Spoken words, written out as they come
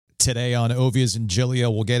Today on Ovias and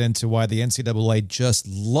Giglio, we'll get into why the NCAA just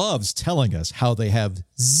loves telling us how they have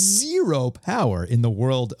zero power in the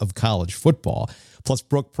world of college football. Plus,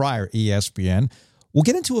 Brooke Pryor, ESPN. We'll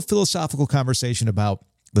get into a philosophical conversation about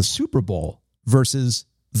the Super Bowl versus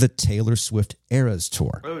the Taylor Swift Eras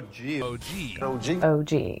Tour. OG.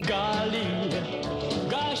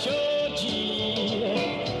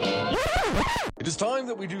 It is time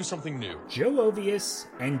that we do something new. Joe Ovias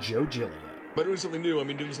and Joe Giglio. By doing something new, I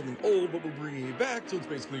mean doing something old, but we're bringing it back, so it's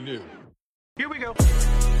basically new. Here we go.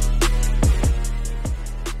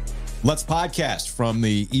 Let's podcast from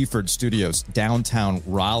the Eford Studios, downtown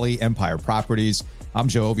Raleigh, Empire Properties. I'm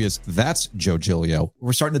Joe Ovias. That's Joe Giglio.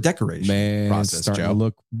 We're starting the decoration process, starting Joe. to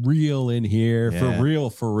look real in here. Yeah.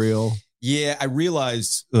 For real. Yeah, I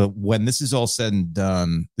realized when this is all said and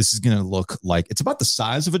done, this is going to look like it's about the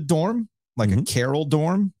size of a dorm, like a Carroll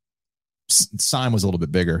dorm. Sign was a little bit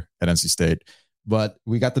bigger at NC State, but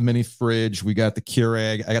we got the mini fridge, we got the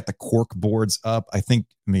Keurig, I got the cork boards up. I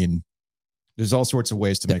mean, there's all sorts of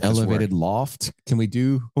ways to make elevated this work. loft. Can we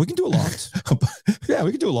do? We can do a loft. Yeah,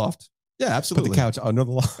 we can do a loft. Yeah, absolutely. Put the couch under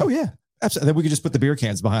the loft. Oh yeah, absolutely. Then we could just put the beer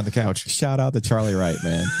cans behind the couch. Shout out to Charlie Wright,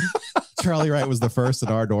 man. Charlie Wright was the first in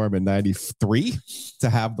our dorm in '93 to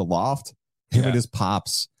have the loft. Him and his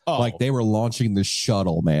pops. Oh. Like they were launching the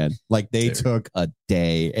shuttle, man. Like they took a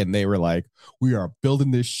day and they were like, we are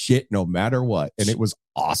building this shit no matter what. And it was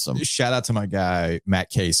awesome. Shout out to my guy, Matt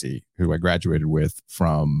Casey, who I graduated with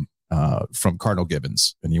from Cardinal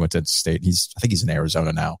Gibbons. And he went to NC State. I think he's in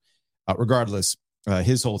Arizona now. Regardless,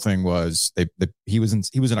 his whole thing was he was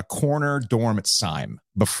in a corner dorm at Syme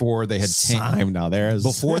before they had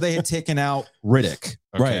before they had taken out Riddick.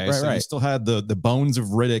 Okay? Right. They still had the bones of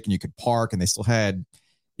Riddick, and you could park, and they still had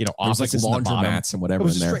offices like in the laundromats and whatever it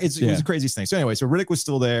was in there. It was the craziest thing. So anyway, so Riddick was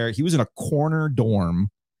still there. He was in a corner dorm,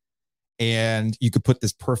 and you could put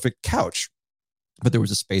this perfect couch, but there was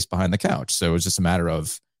a space behind the couch. So it was just a matter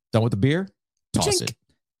of done with the beer, toss it.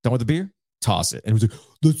 Done with the beer, toss it. And it was like,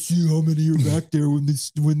 let's see how many are back there when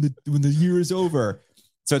the year is over.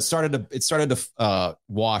 So it started to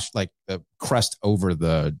wash like the crust over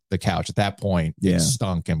the couch. At that point, it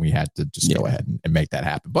stunk, and we had to just go ahead and make that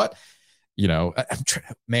happen. But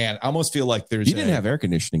I almost feel like you didn't have air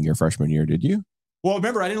conditioning your freshman year, did you? Well,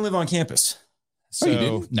 remember, I didn't live on campus. So you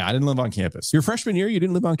didn't? No, I didn't live on campus. Your freshman year, you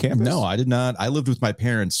didn't live on campus? No, I did not. I lived with my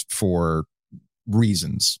parents for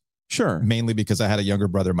reasons. Sure. Mainly because I had a younger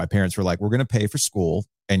brother. My parents were like, we're going to pay for school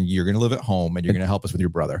and you're going to live at home and you're going to help us with your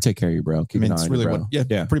brother. Take care of you, bro. Keep an eye it's on really you,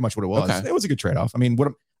 bro. pretty much what it was. Okay. It was a good trade-off. I mean,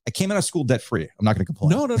 I came out of school debt-free. I'm not going to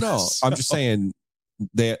complain. No. So, I'm just saying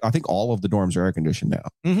I think all of the dorms are air conditioned now.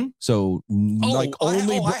 Mm-hmm. So only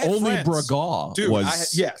Braga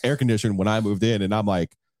was air conditioned when I moved in. And I'm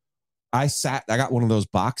like, I got one of those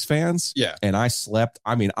box fans. Yeah. And I slept.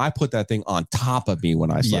 I mean, I put that thing on top of me when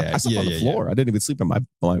I slept. I slept on the floor. I didn't even sleep in my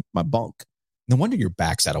bunk. No wonder your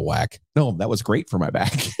back's out of whack. No, that was great for my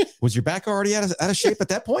back. Was your back already out of shape at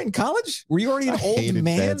that point in college? Were you already an old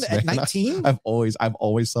man at 19? I've always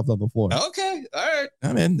slept on the floor. Okay. All right.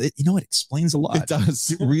 I mean, it explains a lot. It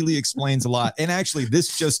does. It really explains a lot. And actually,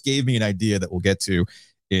 this just gave me an idea that we'll get to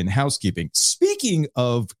in housekeeping. Speaking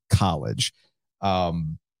of college,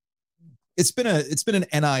 it's been an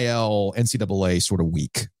NCAA sort of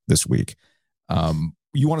week this week.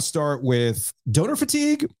 You want to start with donor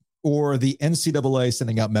fatigue or the NCAA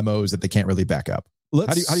sending out memos that they can't really back up? How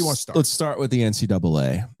do you want to start? Let's start with the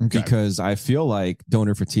NCAA because I feel like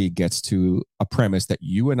donor fatigue gets to a premise that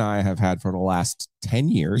you and I have had for the last 10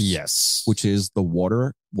 years. Yes. Which is the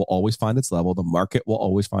water will always find its level. The market will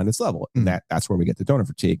always find its level. And that's where we get the donor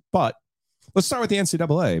fatigue. But let's start with the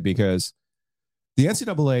NCAA because the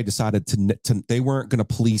NCAA decided they weren't going to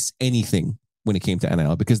police anything when it came to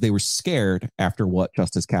NIL because they were scared after what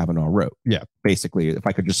Justice Kavanaugh wrote. Yeah. Basically, if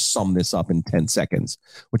I could just sum this up in 10 seconds,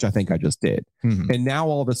 which I think I just did. Mm-hmm. And now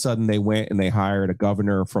all of a sudden they went and they hired a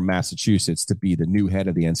governor from Massachusetts to be the new head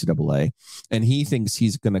of the NCAA. And he thinks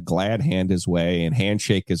he's going to glad hand his way and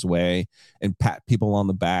handshake his way and pat people on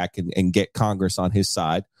the back and get Congress on his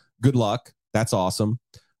side. Good luck. That's awesome.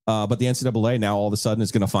 But the NCAA now all of a sudden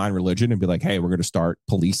is going to find religion and be like, hey, we're going to start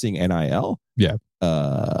policing NIL. Yeah.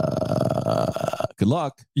 Good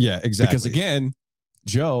luck. Yeah, exactly. Because again,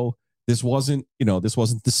 Joe, this wasn't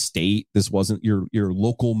the state. This wasn't your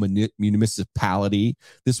local municipality.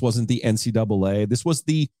 This wasn't the NCAA. This was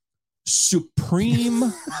the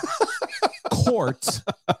Supreme Court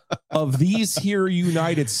of these here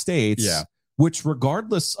United States. Yeah. Which,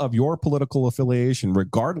 regardless of your political affiliation,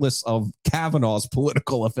 regardless of Kavanaugh's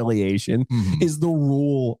political affiliation, is the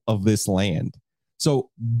rule of this land.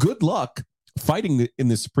 So good luck fighting in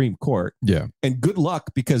the Supreme Court. Yeah. And good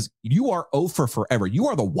luck, because you are O for forever. You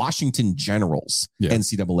are the Washington Generals,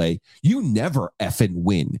 NCAA. You never effing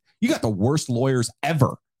win. You got the worst lawyers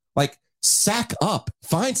ever. Like, sack up.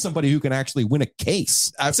 Find somebody who can actually win a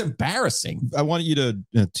case. That's embarrassing. I want you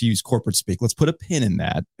to use corporate speak. Let's put a pin in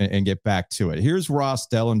that and get back to it. Here's Ross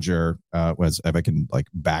Dellinger. If I can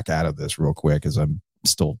back out of this real quick, as I'm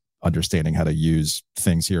still understanding how to use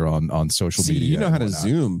things here on social media. You know how to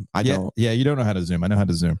Zoom. I don't. Yeah, you don't know how to Zoom. I know how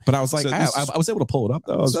to Zoom. But I was like, I was able to pull it up,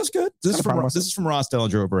 though. So that's good. This is from Ross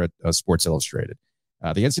Dellinger over at Sports Illustrated.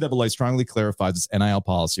 The NCAA strongly clarifies its NIL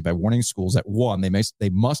policy by warning schools that, one, they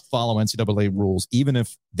must follow NCAA rules even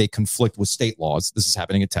if they conflict with state laws. This is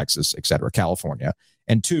happening in Texas, et cetera, California.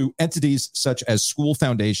 And two, entities such as school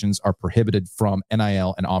foundations are prohibited from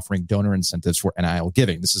NIL and offering donor incentives for NIL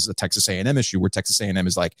giving. This is a Texas A&M issue where Texas A&M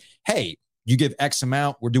is like, hey, you give X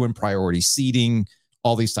amount, we're doing priority seating,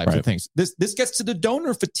 all these types of things. This gets to the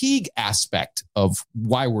donor fatigue aspect of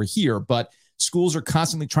why we're here, but schools are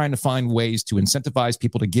constantly trying to find ways to incentivize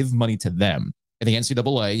people to give money to them. And the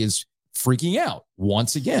NCAA is freaking out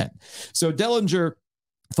once again. So Dellinger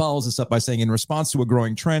follows this up by saying, in response to a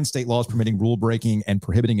growing trend, state laws permitting rule breaking and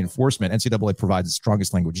prohibiting enforcement, NCAA provides its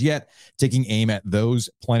strongest language yet, taking aim at those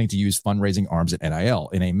planning to use fundraising arms at NIL.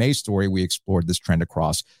 In a May story, we explored this trend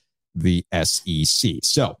across the SEC.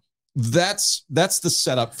 So that's the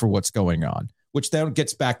setup for what's going on, which then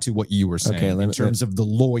gets back to what you were saying in terms of the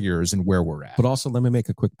lawyers and where we're at. But also, let me make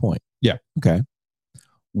a quick point. Yeah. Okay.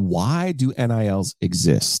 Why do NILs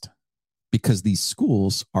exist? Because these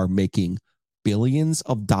schools are making billions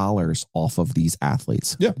of dollars off of these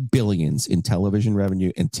athletes. Yeah. Billions in television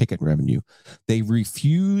revenue and ticket revenue. They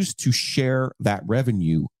refuse to share that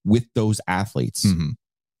revenue with those athletes. Mm-hmm.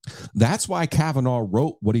 That's why Kavanaugh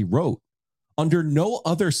wrote what he wrote. Under no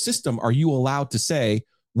other system are you allowed to say,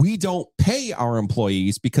 we don't pay our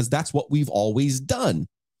employees because that's what we've always done.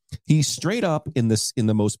 He straight up in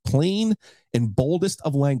the most plain and boldest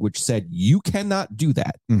of language said, you cannot do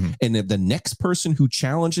that. Mm-hmm. And if the next person who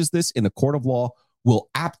challenges this in a court of law will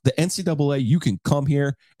the NCAA, you can come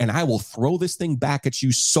here and I will throw this thing back at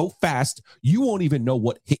you so fast, you won't even know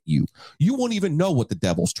what hit you. You won't even know what the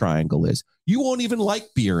Devil's Triangle is. You won't even like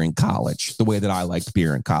beer in college the way that I liked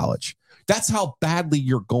beer in college. That's how badly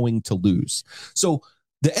you're going to lose. So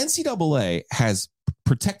the NCAA has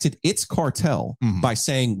protected its cartel by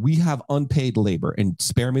saying we have unpaid labor, and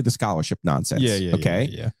spare me the scholarship nonsense.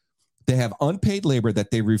 Yeah. They have unpaid labor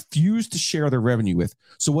that they refuse to share their revenue with.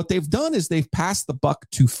 So what they've done is they've passed the buck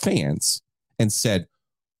to fans and said,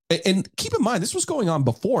 and keep in mind, this was going on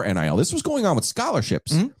before NIL. This was going on with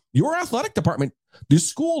scholarships. Mm-hmm. Your athletic department, the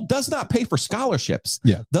school does not pay for scholarships.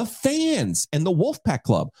 Yeah. The fans and the Wolfpack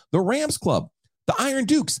Club, the Rams Club, the Iron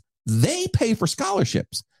Dukes, they pay for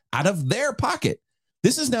scholarships out of their pocket.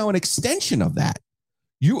 This is now an extension of that.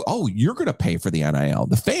 You're going to pay for the NIL,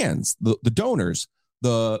 the fans, the donors,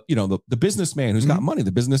 the businessman who's got money,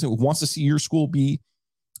 the business who wants to see your school be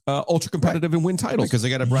ultra competitive and win titles because they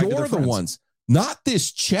got to brag. You're the ones, not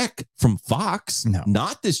this check from Fox,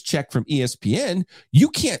 not this check from ESPN. You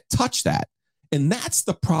can't touch that. And that's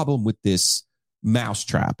the problem with this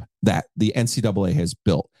mousetrap that the NCAA has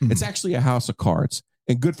built. Mm-hmm. It's actually a house of cards.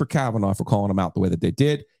 And good for Kavanaugh for calling them out the way that they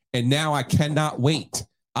did. And now I cannot wait.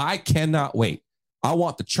 I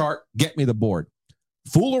want the chart. Get me the board.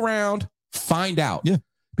 Fool around. Find out. Yeah.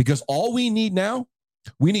 Because all we need now,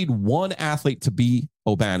 we need one athlete to be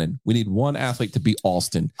O'Bannon. We need one athlete to be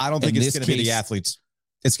Alston. I don't think it's going to be the athletes.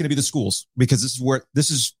 It's going to be the schools, because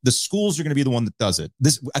the schools are going to be the one that does it.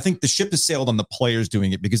 I think the ship has sailed on the players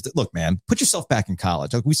doing it, because look, man, put yourself back in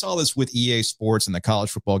college. Like we saw this with EA Sports and the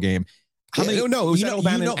college football game. It was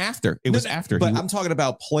O'Bannon after. It was after. But I'm talking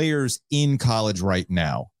about players in college right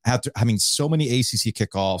now. After having so many ACC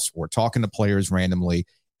kickoffs or talking to players randomly,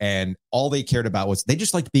 and all they cared about was they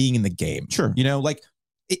just liked being in the game. Sure.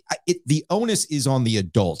 The onus is on the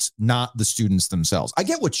adults, not the students themselves. I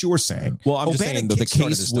get what you're saying. Well, I'm just saying that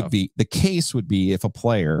the case would be if a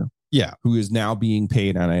player who is now being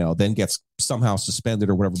paid NIL then gets somehow suspended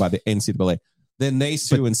or whatever by the NCAA, then they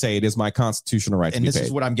sue and say it is my constitutional right to be paid. And this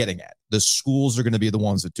is what I'm getting at. The schools are going to be the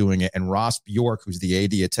ones that are doing it. And Ross Bjork, who's the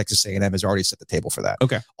AD at Texas A&M, has already set the table for that.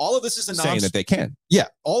 Okay. All of this is saying that they can. Yeah.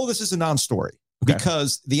 All of this is a non-story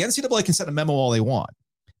because the NCAA can send a memo all they want.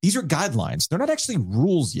 These are guidelines. They're not actually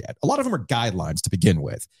rules yet. A lot of them are guidelines to begin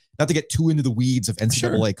with. Not to get too into the weeds of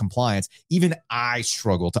NCAA compliance. Even I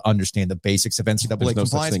struggle to understand the basics of NCAA compliance.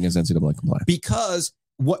 There's no such thing as NCAA compliance. Because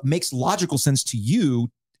what makes logical sense to you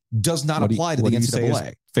does not apply to the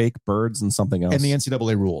NCAA. Fake birds and something else. And the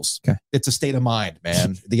NCAA rules. Okay. It's a state of mind,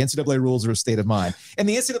 man. The NCAA rules are a state of mind. And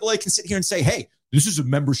the NCAA can sit here and say, hey, this is a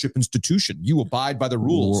membership institution. You abide by the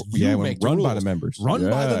rules. You make the rules. By the members. Run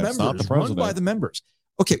by the members. Not the run by the members.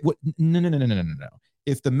 Okay. What? No.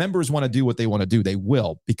 If the members want to do what they want to do, they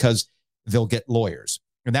will, because they'll get lawyers.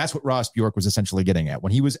 And that's what Ross Bjork was essentially getting at.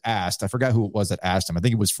 When he was asked, I forgot who it was that asked him. I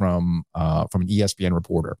think it was from an ESPN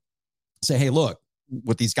reporter. Say, hey, look,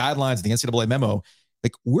 with these guidelines, the NCAA memo,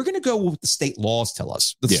 like, we're going to go with the state laws tell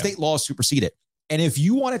us. The state laws supersede it. And if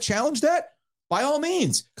you want to challenge that, by all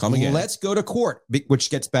means, come again. Let's go to court, which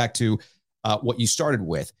gets back to what you started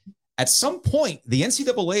with. At some point, the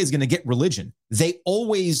NCAA is going to get religion. They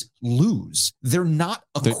always lose. They're not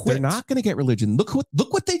equipped. They're not going to get religion. Look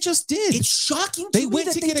what they just did. It's shocking. They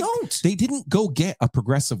went to get They didn't go get a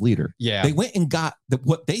progressive leader. Yeah, they went and got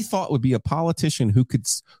what they thought would be a politician who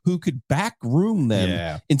could backroom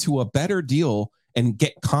them into a better deal and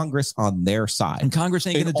get Congress on their side. And Congress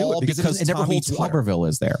ain't going to do it because it never holds water. Tuberville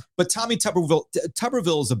is there. But Tommy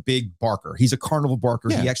Tuberville is a big barker. He's a carnival barker.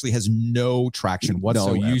 Yeah. He actually has no traction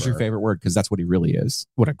whatsoever. No, use your favorite word, because that's what he really is.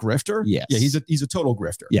 What, a grifter? Yes. Yeah, he's a total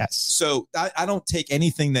grifter. Yes. So I don't take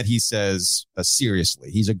anything that he says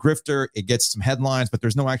seriously. He's a grifter. It gets some headlines, but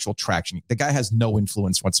there's no actual traction. The guy has no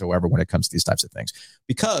influence whatsoever when it comes to these types of things.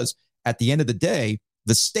 Because at the end of the day,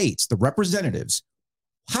 the states, the representatives,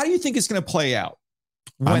 how do you think it's going to play out?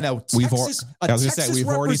 When we've already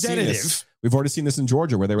seen this. We've already seen this in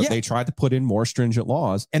Georgia, where they tried to put in more stringent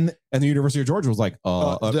laws, and the University of Georgia was like,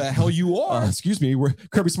 "The hell you are?" Excuse me.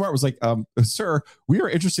 Kirby Smart was like, "Sir, we are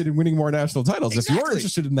interested in winning more national titles. Exactly. If you're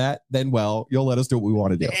interested in that, then you'll let us do what we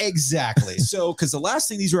want to do." Exactly. So, because the last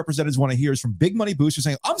thing these representatives want to hear is from big money boosters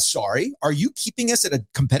saying, "I'm sorry, are you keeping us at a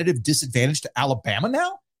competitive disadvantage to Alabama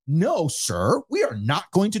now?" No, sir, we are not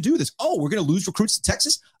going to do this. Oh, we're going to lose recruits to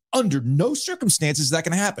Texas? Under no circumstances is that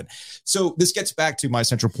going to happen. So this gets back to my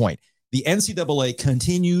central point. The NCAA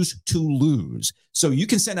continues to lose. So you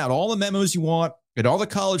can send out all the memos you want, and all the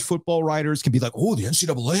college football writers can be like, oh, the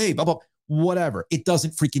NCAA, blah, blah, whatever. It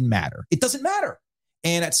doesn't freaking matter. It doesn't matter.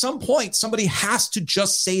 And at some point, somebody has to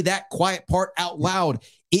just say that quiet part out loud.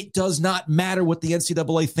 It does not matter what the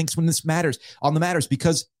NCAA thinks when this matters,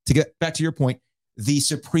 because, to get back to your point, the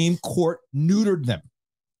Supreme Court neutered them.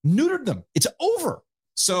 It's over.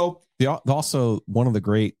 So also, one of the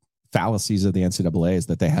great fallacies of the NCAA is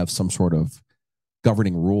that they have some sort of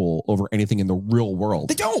governing rule over anything in the real world.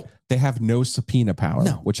 They don't. They have no subpoena power,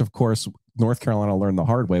 which, of course, North Carolina learned the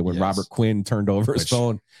hard way when Robert Quinn turned over his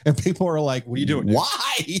phone, and people are like, what are you doing?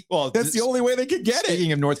 Why? Well, that's the only way they could get it.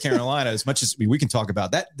 Speaking of North Carolina, as much as we can talk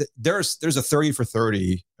about that, there's a 30 for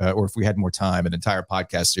 30, or if we had more time, an entire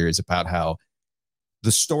podcast series about how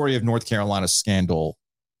the story of North Carolina's scandal,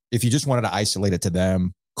 if you just wanted to isolate it to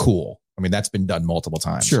them, cool. I mean, that's been done multiple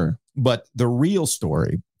times. Sure. But the real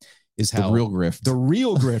story is how the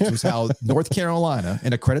real grift is how North Carolina,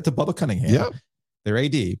 and a credit to Bubba Cunningham, their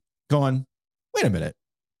AD, going, wait a minute,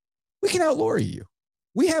 we can outlaw you.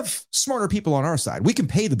 We have smarter people on our side. We can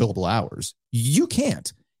pay the billable hours. You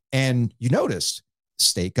can't. And you noticed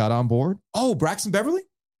state got on board. Oh, Braxton Beverly?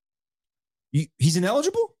 He's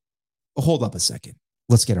ineligible? Oh, hold up a second.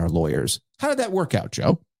 Let's get our lawyers. How did that work out,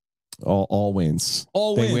 Joe? All wins.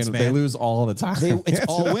 All wins, man. They lose all the time. It's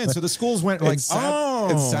all wins. So the schools went like,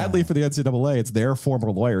 and sadly for the NCAA, it's their former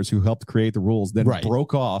lawyers who helped create the rules, then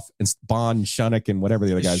broke off, and Bond, Shunnick, and whatever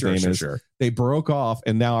the other guy's name is. They broke off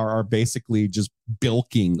and now are basically just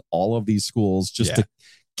bilking all of these schools just to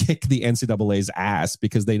kick the NCAA's ass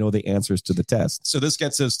because they know the answers to the test. So this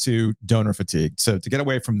gets us to donor fatigue. So to get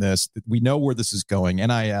away from this, we know where this is going.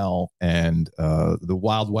 NIL and the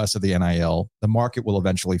Wild West of the NIL, the market will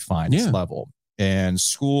eventually find its level. And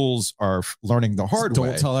schools are learning the hard way.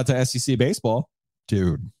 Don't tell that to SEC baseball.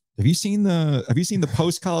 Dude, have you seen the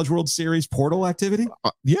post-college World Series portal activity?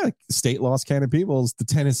 State lost Cannon Peebles to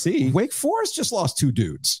Tennessee. Wake Forest just lost 2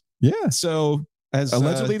 dudes. Yeah. So as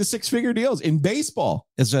allegedly to 6-figure deals in baseball,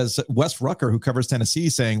 as Wes Rucker, who covers Tennessee,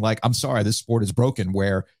 saying like, I'm sorry, this sport is broken,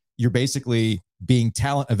 where you're basically being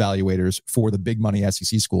talent evaluators for the big money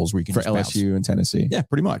SEC schools where you can for LSU and Tennessee. Yeah,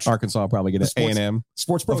 pretty much. Arkansas will probably get an A&M.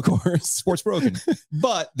 Sports broken. Of course. Sports broken.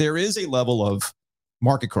 But there is a level of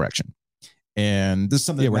market correction. And this is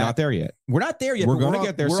something we're not there yet. We're not there yet. We're going to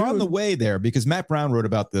get there soon. We're on the way there, because Matt Brown wrote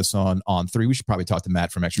about this on 3. We should probably talk to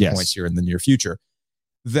Matt from Extra Points here in the near future.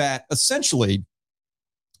 That essentially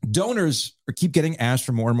donors keep getting asked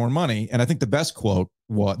for more and more money. And I think the best quote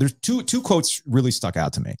was, there's two quotes really stuck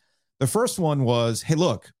out to me. The first one was, hey,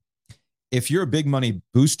 look, if you're a big money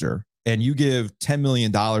booster, and you give $10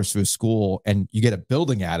 million to a school and you get a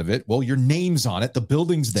building out of it, well, your name's on it. The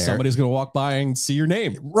building's there. Somebody's going to walk by and see your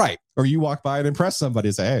name. Right. Or you walk by and impress somebody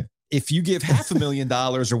and say, hey. If you give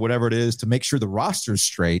 $500,000 or whatever it is to make sure the roster's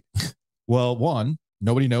straight, well, one,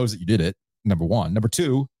 nobody knows that you did it. Number one. Number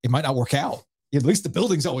two, it might not work out. At least the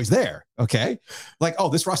building's always there. Okay. Like, oh,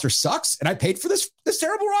 this roster sucks and I paid for this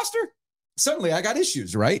terrible roster. Suddenly I got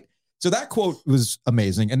issues, right? So that quote was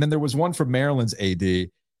amazing. And then there was one from Maryland's AD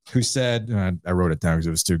who said, I wrote it down because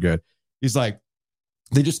it was too good. He's like,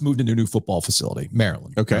 they just moved into a new football facility,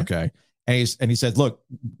 Maryland. Okay. And he said, look,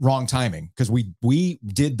 wrong timing, because we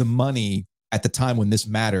did the money at the time when this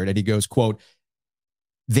mattered. And he goes, quote,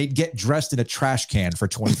 they'd get dressed in a trash can for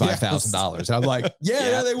 $25,000. And I'm like,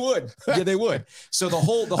 yeah, they would. Yeah, they would. So the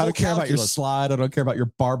whole I don't care about your slide. I don't care about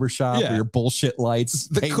your barbershop or your bullshit lights.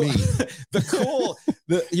 Graham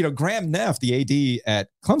Neff, the AD at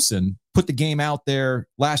Clemson, put the game out there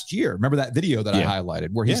last year. Remember that video that I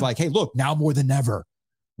highlighted where he's like, hey, look, now more than ever,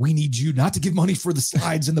 we need you not to give money for the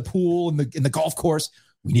slides in the pool and in the golf course.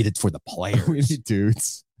 We need it for the players. We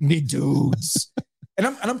need dudes. And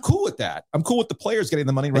I'm cool with that. I'm cool with the players getting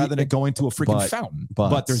the money rather than it going to a freaking fountain.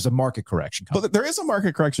 But there's a market correction coming. But there is a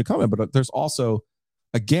market correction coming. But there's also,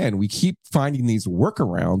 again, we keep finding these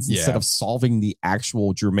workarounds instead of solving the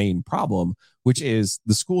actual germane problem, which is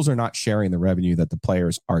the schools are not sharing the revenue that the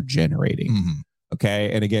players are generating. Mm-hmm.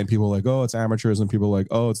 Okay. And again, people are like, oh, it's amateurism. People are like,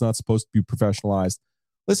 oh, it's not supposed to be professionalized.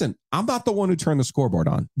 Listen, I'm not the one who turned the scoreboard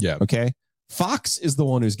on. Yeah. Okay. Fox is the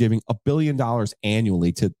one who's giving $1 billion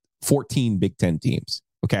annually to 14 Big Ten teams.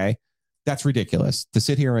 Okay. That's ridiculous to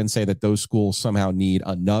sit here and say that those schools somehow need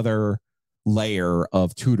another layer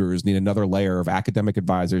of tutors, need another layer of academic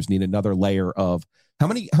advisors, need another layer of how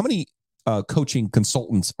many coaching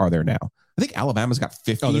consultants are there now? I think Alabama's got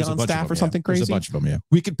 50 on staff or something crazy. There's a bunch of them. Yeah.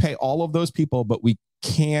 We could pay all of those people, but we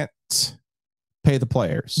can't pay the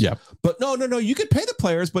players. Yeah. But no. You could pay the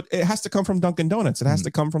players, but it has to come from Dunkin' Donuts. It has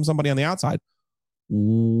to come from somebody on the outside.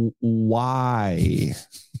 Why?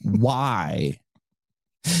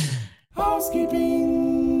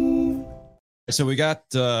 Housekeeping. So we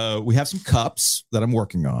have some cups that I'm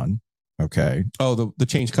working on. Okay. Oh, the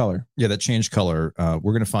change color. Yeah, that change color.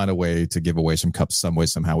 We're going to find a way to give away some cups some way,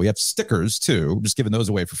 somehow. We have stickers too. Just giving those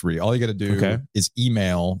away for free. All you got to do is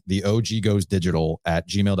email the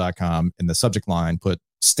oggoesdigital@gmail.com. In the subject line, put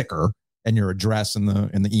sticker and your address in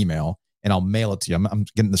the email, and I'll mail it to you. I'm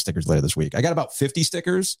getting the stickers later this week. I got about 50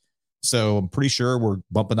 stickers. So I'm pretty sure we're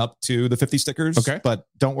bumping up to the 50 stickers. Okay. But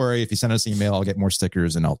don't worry. If you send us an email, I'll get more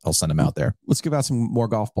stickers and I'll send them out there. Let's give out some more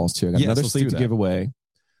golf balls too. I got another sleeve to give away.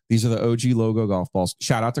 These are the OG logo golf balls.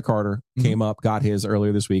 Shout out to Carter. Came up, got his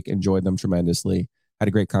earlier this week. Enjoyed them tremendously. Had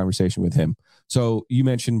a great conversation with him. So you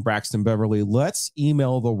mentioned Braxton Beverly. Let's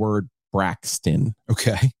email the word Braxton.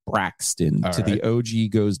 Okay. Braxton to the OG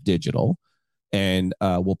Goes Digital. And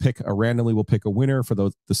we'll pick a winner for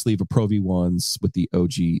the sleeve of Pro V1s with the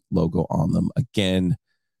OG logo on them. Again,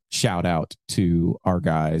 shout out to our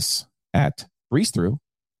guys at Breeze Through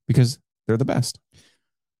because they're the best.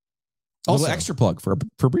 Also, extra plug for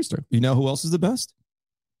Breeze Through. You know who else is the best?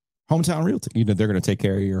 Hometown Realty. You know they're going to take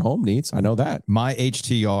care of your home needs. I know that.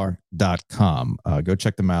 myhtr.com. Go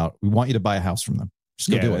check them out. We want you to buy a house from them.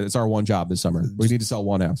 Just go do it. It's our one job this summer. We need to sell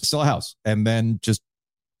one house. Sell a house, and then just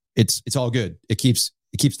it's all good. It keeps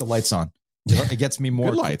the lights on. It gets me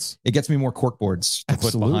more good lights. It gets me more cork boards to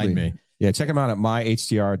put behind me. Yeah, check them out at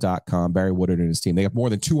myhtr.com. Barry Woodard and his team. They have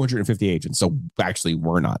more than 250 agents. So actually,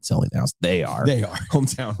 we're not selling the house. They are.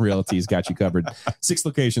 Hometown Realty's got you covered. 6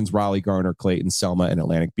 locations: Raleigh, Garner, Clayton, Selma, and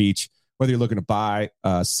Atlantic Beach. Whether you're looking to buy,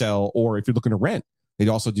 sell, or if you're looking to rent, they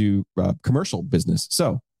also do commercial business.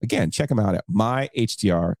 So again, check them out at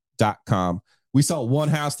myhtr.com. We sell one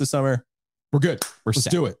house this summer. We're good. Let's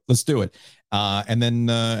do it. And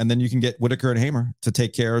then you can get Whitaker and Hamer to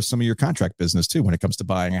take care of some of your contract business too when it comes to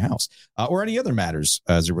buying a house or any other matters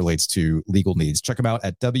as it relates to legal needs. Check them out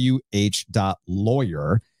at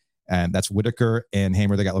wh.lawyer. And that's Whitaker and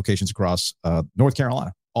Hamer. They got locations across North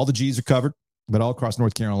Carolina. All the G's are covered, but all across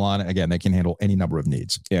North Carolina. Again, they can handle any number of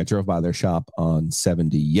needs. Yeah, I drove by their shop on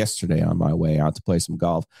 70 yesterday on my way out to play some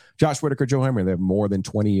golf. Josh Whitaker, Joe Hamer, they have more than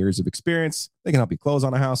 20 years of experience. They can help you close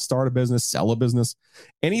on a house, start a business, sell a business,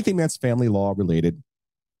 anything that's family law related.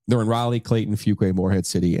 They're in Raleigh, Clayton, Fuquay, Morehead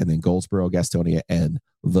City, and then Goldsboro, Gastonia, and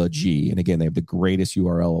the G. And again, they have the greatest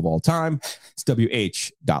URL of all time. It's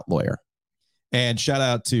wh.lawyer. And shout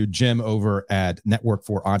out to Jim over at Network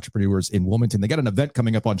for Entrepreneurs in Wilmington. They got an event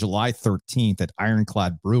coming up on July 13th at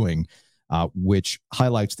Ironclad Brewing, which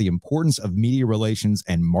highlights the importance of media relations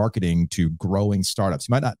and marketing to growing startups.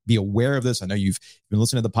 You might not be aware of this. I know you've been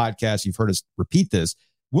listening to the podcast. You've heard us repeat this,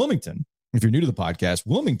 Wilmington, if you're new to the podcast,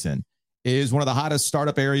 Wilmington is one of the hottest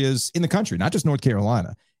startup areas in the country, not just North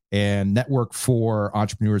Carolina. And Network for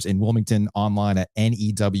Entrepreneurs in Wilmington online at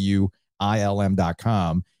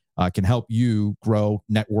NEWILM.com can help you grow,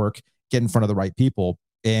 network, get in front of the right people.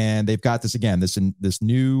 And they've got this again, this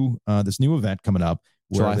new event coming up.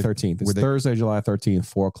 July 13th. It's Thursday, July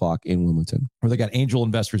 13th, 4:00 in Wilmington. Where they got angel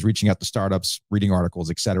investors reaching out to startups, reading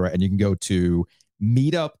articles, et cetera. And you can go to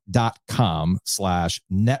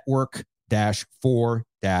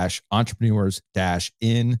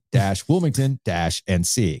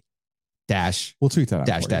meetup.com/network-for-entrepreneurs-in-wilmington-NC. We'll tweet that out.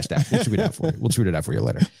 We'll tweet it out for you. We'll tweet it out for you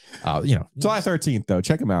later. July 13th, though.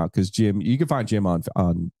 Check him out because Jim, you can find Jim on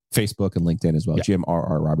Facebook and LinkedIn as well. Yeah. Jim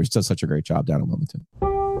R.R. Roberts does such a great job down in Wilmington.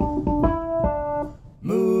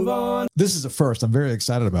 Move on. This is a first. I'm very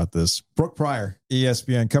excited about this. Brooke Pryor,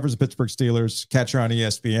 ESPN, covers the Pittsburgh Steelers. Catch her on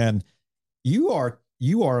ESPN. You are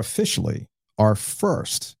officially our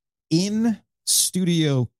first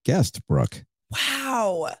in-studio guest, Brooke.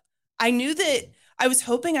 Wow. I knew that I was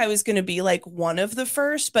hoping I was going to be like one of the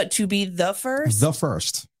first, but to be the first. The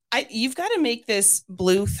first. You've got to make this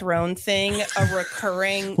Blue Throne thing a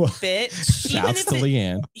recurring bit. Shouts to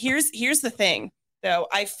Leanne. Here's the thing, though.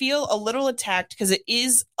 I feel a little attacked because it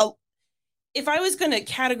is if I was going to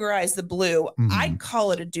categorize the blue, I'd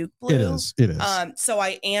call it a Duke blue. It is. So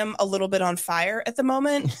I am a little bit on fire at the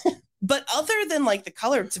moment. But other than like the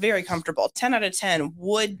color, it's very comfortable. 10 out of 10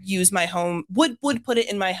 would use my home, would put it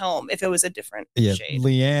in my home if it was a different shade.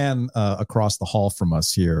 Leanne across the hall from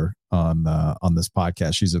us here on this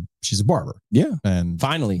podcast, she's a barber. Yeah. And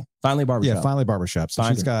finally barbershop. Yeah, finally barbershop. So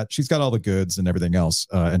she's got all the goods and everything else.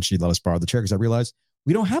 And she let us borrow the chair because I realized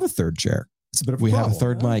we don't have a third chair. It's a bit of a problem. Have a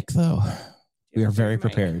third mic though. We are very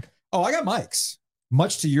prepared. Oh, I got mics,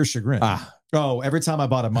 much to your chagrin. Oh, every time I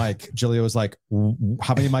bought a mic, Julia was like,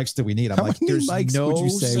 how many mics do we need? I'm like, there's no would you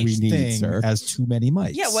say we need, sir? As too many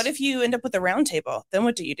mics. Yeah, what if you end up with a round table? Then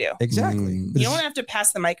what do you do? Exactly. You don't have to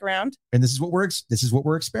pass the mic around. And this is what we're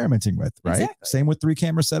experimenting with, right? Exactly. Same with 3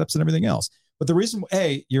 camera setups and everything else. But the reason,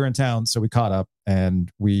 you're in town, so we caught up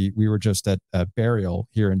and we were just at a burial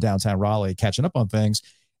here in downtown Raleigh catching up on things.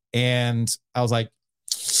 And I was like,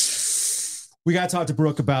 we got to talk to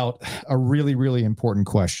Brooke about a really, really important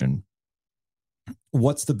question.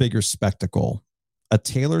 What's the bigger spectacle? A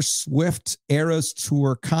Taylor Swift Eras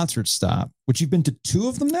Tour concert stop, which you've been to 2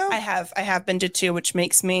 of them now? I have been to 2, which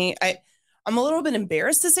makes me, I'm a little bit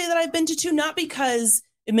embarrassed to say that I've been to 2, not because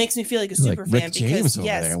it makes me feel like a super fan. Rick James over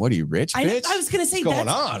there. What are you, rich bitch? I was going to say what's going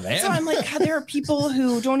on, man. So I'm like, there are people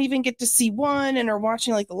who don't even get to see one and are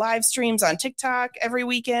watching like the live streams on TikTok every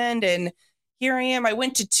weekend. And here I am. I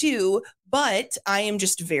went to 2, but I am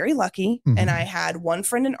just very lucky. And I had one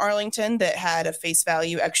friend in Arlington that had a face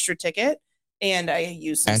value extra ticket. And I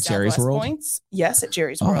used some Southwest points. Yes, at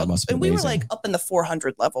Jerry's World. And we were like up in the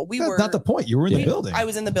 400 level. That's not the point. You were in the building. I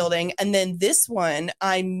was in the building. And then this one,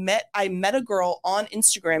 I met a girl on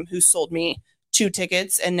Instagram who sold me 2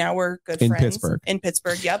 tickets, and now we're good friends. In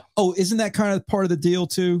Pittsburgh, yep. Oh, isn't that kind of part of the deal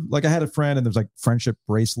too? Like I had a friend and there's like friendship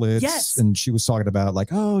bracelets. Yes. And she was talking about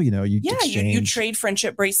like, you trade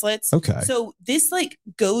friendship bracelets. Okay. So this like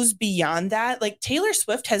goes beyond that. Like Taylor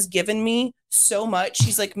Swift has given me so much.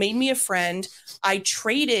 She's like made me a friend. I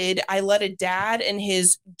let a dad and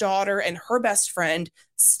his daughter and her best friend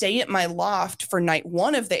stay at my loft for night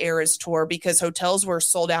 1 of the Eras tour because hotels were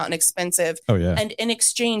sold out and expensive. Oh yeah. And in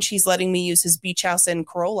exchange, he's letting me use his beach house in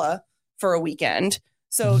Corolla for a weekend.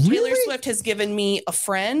 So really? Taylor Swift has given me a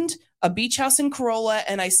friend, a beach house in Corolla,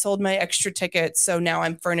 and I sold my extra tickets. So now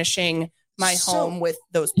I'm furnishing my home with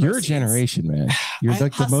those proceeds. Your generation, man. You're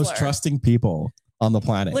like the most trusting people on the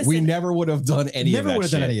planet. Listen, we never would have done any of that. Never would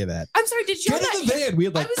have done any of that. I'm sorry, did you Get in the van. We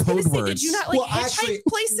had like code words. Did you not like hitchhike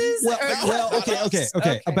places?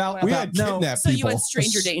 Okay. About we had kidnapped so people. You had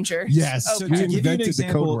stranger danger. Yes. Okay. So we invented the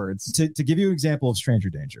code words. To give you an example of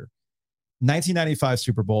stranger danger, 1995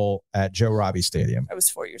 Super Bowl at Joe Robbie Stadium. I was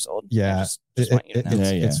 4 years old. Yeah.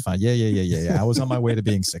 It's fine. Yeah. I was on my way to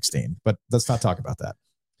being 16, but let's not talk about that.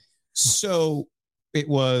 So it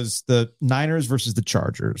was the Niners versus the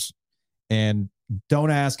Chargers. And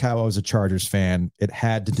don't ask how I was a Chargers fan. It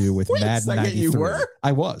had to do with Madden 93. You were?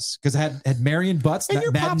 I was, because I had Marion Butts. And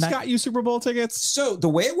your pops got you Super Bowl tickets? So the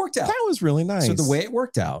way it worked out. That was really nice. So the way it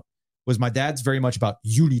worked out was my dad's very much about,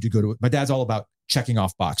 you need to go to it. My dad's all about checking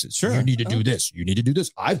off boxes. Sure. You need to do this. You need to do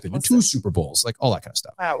this. I've been to 2 Super Bowls, like all that kind of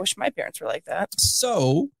stuff. Wow, I wish my parents were like that.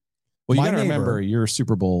 So, well, you got to remember your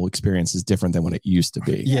Super Bowl experience is different than what it used to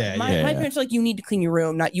be. Yeah. My parents are like, you need to clean your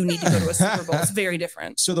room, not you need to go to a Super Bowl. It's very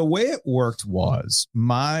different. So the way it worked was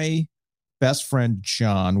my best friend,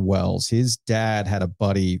 John Wells, his dad had a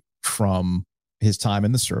buddy from his time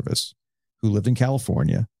in the service, who lived in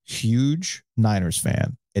California, huge Niners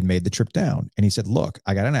fan, and made the trip down. And he said, look,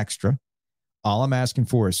 I got an extra. All I'm asking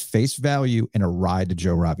for is face value and a ride to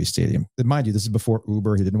Joe Robbie Stadium. And mind you, this is before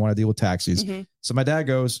Uber. He didn't want to deal with taxis. Mm-hmm. So my dad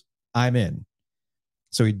goes, I'm in.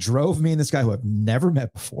 So he drove me and this guy who I've never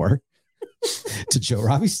met before to Joe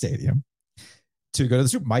Robbie Stadium to go to the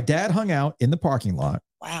Super. My dad hung out in the parking lot.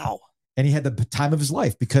 Wow. And he had the time of his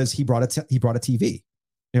life because he brought a TV.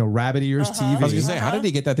 Rabbit ears TV. I was going to say, how did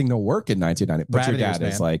he get that thing to work in 1990? But your dad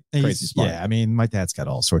is like crazy smart. Yeah, I mean, my dad's got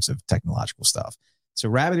all sorts of technological stuff. So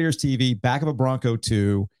Rabbit Ears TV, back of a Bronco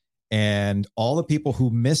 2, and all the people who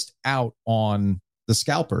missed out on the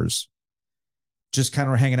scalpers just kind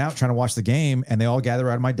of were hanging out trying to watch the game, and they all gathered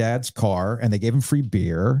around my dad's car, and they gave him free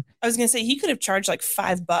beer. I was going to say, he could have charged like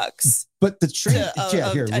 $5. But the stranger,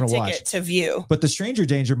 we're going to watch to view. But the stranger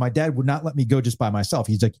danger, my dad would not let me go just by myself.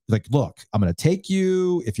 He's like, look, I'm going to take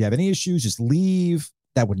you. If you have any issues, just leave.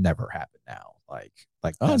 That would never happen now.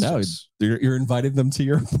 Like, oh no, you're inviting them to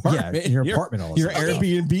your apartment. Yeah, your apartment. All you're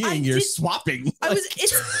Airbnb-ing, you're swapping. It was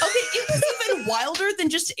even wilder than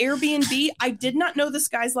just Airbnb. I did not know this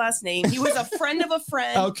guy's last name. He was a friend of a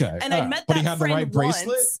friend. Okay, and I met that he had friend the right bracelet.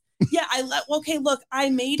 Once. Yeah, I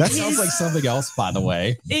made that sounds like something else, by the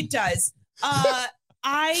way. It does.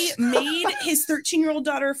 I made his 13-year-old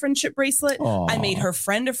daughter a friendship bracelet. Aww. I made her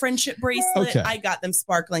friend a friendship bracelet. Okay. I got them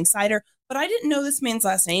sparkling cider, but I didn't know this man's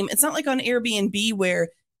last name. It's not like on Airbnb where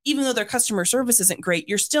even though their customer service isn't great,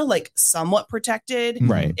 you're still like somewhat protected.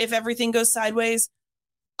 Right. If everything goes sideways.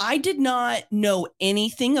 I did not know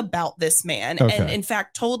anything about this man. Okay. And in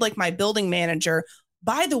fact, told like my building manager,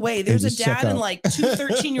 by the way, there's a dad and like 2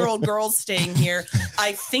 13-year-old girls staying here.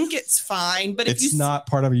 I think it's fine. But it's not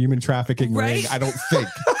part of a human trafficking ring, I don't think.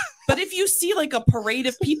 But if you see like a parade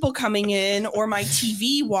of people coming in or my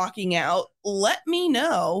TV walking out, let me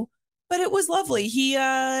know. But it was lovely. He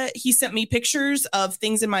sent me pictures of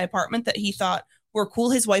things in my apartment that he thought were cool.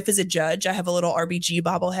 His wife is a judge. I have a little RBG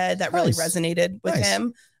bobblehead that really resonated with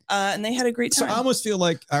him. And they had a great time. So I almost feel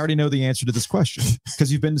like I already know the answer to this question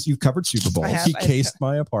because you've covered Super Bowl. He cased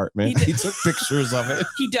my apartment. He took pictures of it.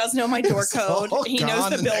 He does know my door code. He knows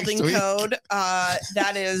the building code.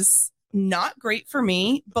 That is not great for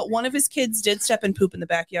me, but one of his kids did step and poop in the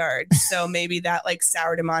backyard. So maybe that like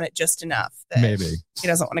soured him on it just enough that maybe he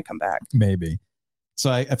doesn't want to come back. Maybe.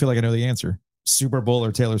 So I feel like I know the answer. Super Bowl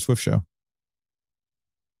or Taylor Swift show?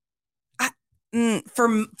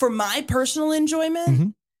 For my personal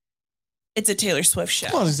enjoyment, it's a Taylor Swift show.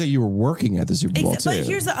 Well, I was say you were working at the Super Bowl too. But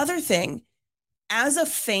here's the other thing. As a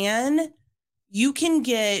fan, you can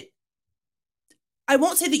get, I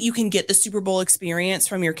won't say that you can get the Super Bowl experience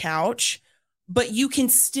from your couch, but you can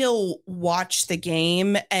still watch the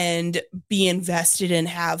game and be invested and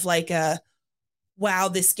have like a, wow,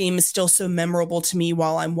 this game is still so memorable to me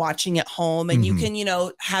while I'm watching at home. And you can,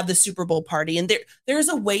 have the Super Bowl party. And there's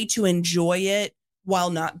a way to enjoy it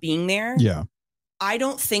while not being there. Yeah. I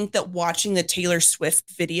don't think that watching the Taylor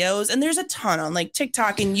Swift videos, and there's a ton on like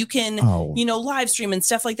TikTok, and you can, live stream and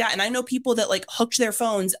stuff like that. And I know people that like hooked their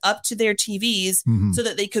phones up to their TVs so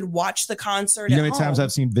that they could watch the concert. You know how many times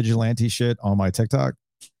I've seen vigilante shit on my TikTok?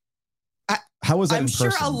 How was that? I'm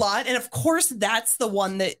sure a lot. And of course, that's the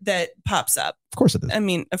one that pops up. Of course it is. I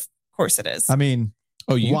mean, of course it is. I mean,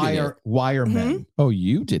 why are men? Oh,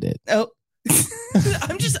 you did it. Oh,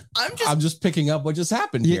 I'm just picking up what just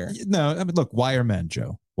happened here. No, I mean, look, why are men,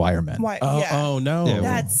 Joe? Why are men? Why? Oh no.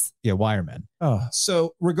 Yeah, why are men? Oh.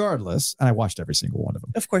 So regardless, and I watched every single one of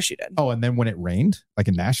them. Of course you did. Oh, and then when it rained, like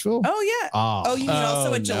in Nashville. Oh yeah. Oh, you mean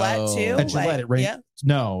also at Gillette too? At Gillette, it rained. Yeah.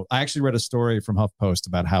 No, I actually read a story from HuffPost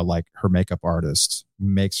about how like her makeup artist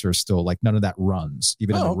makes her still like none of that runs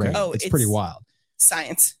even in the rain. Oh, it's pretty wild.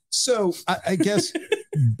 Science. So I guess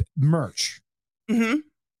merch.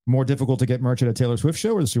 More difficult to get merch at a Taylor Swift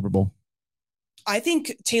show or the Super Bowl? I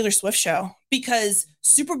think Taylor Swift show, because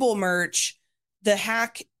Super Bowl merch, the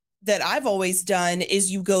hack that I've always done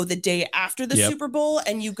is you go the day after the Super Bowl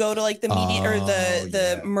and you go to like the media or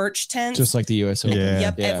the merch tent. Just like the US Open.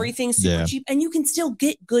 Yep. Everything's super cheap and you can still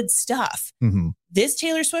get good stuff. This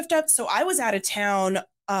Taylor Swift up. So I was out of town.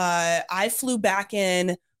 I flew back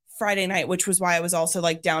in Friday night, which was why I was also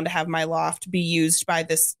like down to have my loft be used by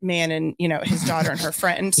this man and, his daughter and her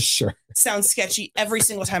friend. Sure. Sounds sketchy every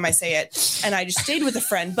single time I say it. And I just stayed with a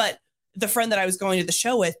friend, but the friend that I was going to the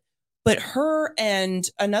show with, but her and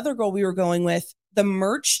another girl we were going with, the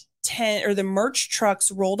merch tent or the merch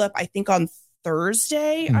trucks rolled up, I think on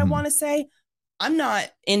Thursday, I want to say. I'm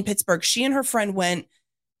not in Pittsburgh. She and her friend went,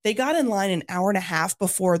 they got in line an hour and a half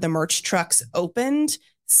before the merch trucks opened.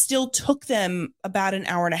 Still took them about an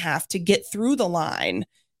hour and a half to get through the line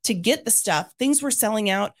to get the stuff. Things were selling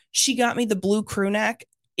out. She got me the blue crew neck.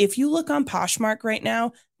 If you look on Poshmark right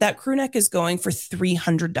now, that crew neck is going for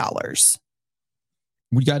 $300.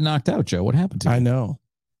 We got knocked out, Joe. What happened to you? I know.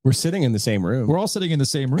 We're sitting in the same room. We're all sitting in the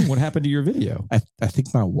same room. What happened to your video? I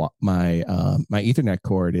think my Ethernet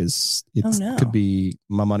cord could be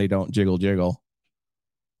my money don't jiggle.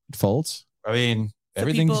 It folds. I mean, So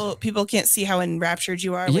everything. people can't see how enraptured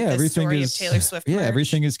you are with the story of Taylor Swift. Yeah, merch.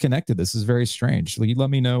 everything is connected. This is very strange. You let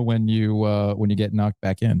me know when you get knocked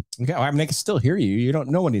back in. Okay, I mean, I can still hear you. You don't.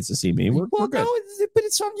 No one needs to see me. We're good. No, but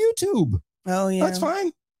it's on YouTube. Oh yeah, That's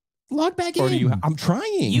fine. Log back in. Or do you? I'm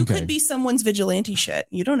trying. You could be someone's vigilante shit.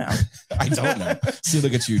 You don't know. I don't know. See,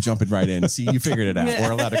 look at you jumping right in. See, you figured it out.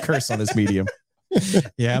 We're allowed to curse on this medium.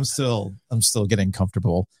 Yeah, I'm still getting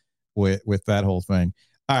comfortable with that whole thing.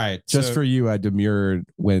 All right. Just for you, I demurred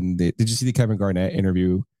when did you see the Kevin Garnett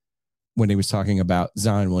interview when he was talking about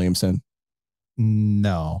Zion Williamson?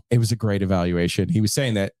 No. It was a great evaluation. He was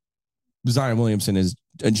saying that Zion Williamson is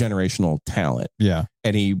a generational talent. Yeah.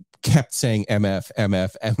 And he kept saying MF,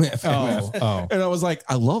 MF, MF, MF. Oh. And I was like,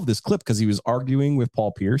 I love this clip because he was arguing with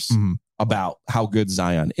Paul Pierce about how good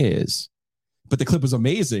Zion is. But the clip was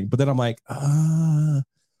amazing. But then I'm like,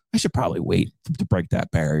 I should probably wait to break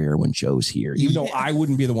that barrier when Joe's here, even though I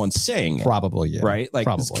wouldn't be the one saying it. Probably, yeah. Right? Like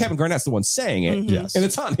Kevin Garnett's the one saying it. Yes. And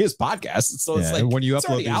it's on his podcast. So it's like, when you it's upload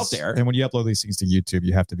already these, out there. And when you upload these things to YouTube,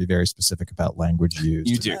 you have to be very specific about language used.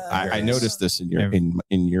 You do. I noticed this in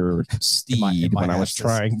your steed when I was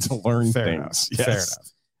trying to learn things. Yes. Fair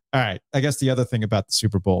enough. All right. I guess the other thing about the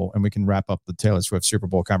Super Bowl, and we can wrap up the Taylor Swift Super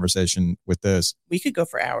Bowl conversation with this. We could go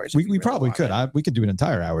for hours. We probably could. We could do an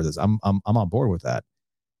entire hour of this. I'm on board with that.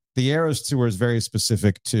 The Eras Tour is very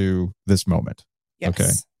specific to this moment.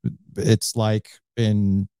 Yes. Okay. It's like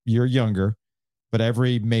you're younger, but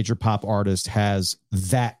every major pop artist has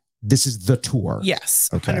that. This is the tour. Yes.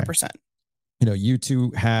 Okay. 100%.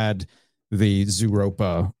 U2 had the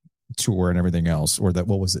Zooropa tour and everything else, or that,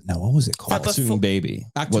 what was it? No, what was it called? Achtung Baby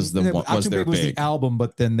was their big the album,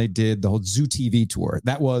 but then they did the whole Zoo TV tour.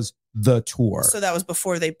 That was the tour. So that was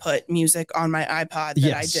before they put music on my iPod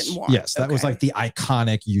that I didn't want. Yes, that was like the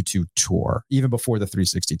iconic U2 tour, even before the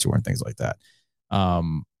 360 tour and things like that.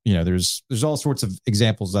 There's all sorts of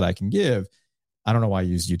examples that I can give. I don't know why I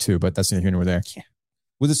used U2, but that's neither here nor there. Yeah.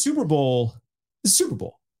 With the Super Bowl, it's going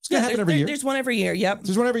to happen every year. There's one every year. Yep.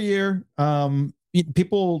 There's one every year.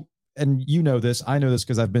 People, and you know this, I know this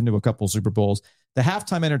because I've been to a couple Super Bowls. The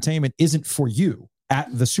halftime entertainment isn't for you at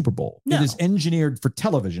the Super Bowl. No. It is engineered for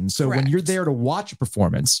television. So when you're there to watch a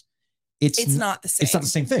performance, it's not the same. It's not the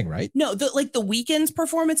same thing, right? No, the Weeknd's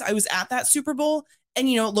performance, I was at that Super Bowl, and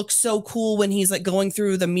it looks so cool when he's like going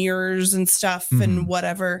through the mirrors and stuff and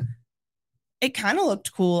whatever. It kind of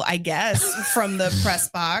looked cool, I guess, from the press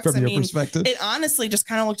box. From your perspective? It honestly just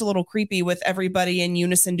kind of looked a little creepy with everybody in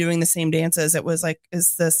unison doing the same dances. It was like,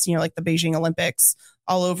 is this, like the Beijing Olympics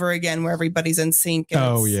all over again, where everybody's in sync?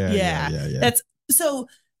 And yeah. That's so.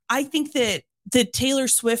 I think that the Taylor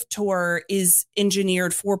Swift tour is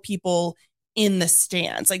engineered for people in the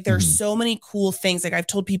stands. Like there's so many cool things. Like I've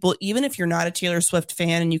told people, even if you're not a Taylor Swift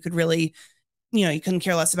fan and you could really, you couldn't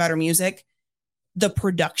care less about her music, the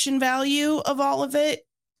production value of all of it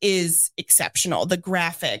is exceptional. The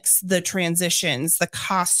graphics, the transitions, the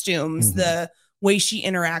costumes, the way she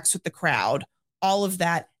interacts with the crowd, all of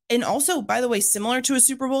that. And also, by the way, similar to a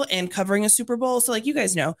Super Bowl and covering a Super Bowl. So like you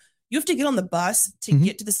guys know, you have to get on the bus to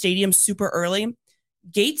get to the stadium super early.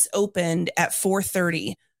 Gates opened at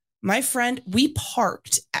 4:30. My friend, we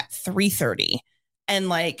parked at 3:30 and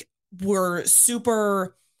we're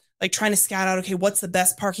super trying to scout out, okay, what's the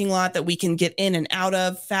best parking lot that we can get in and out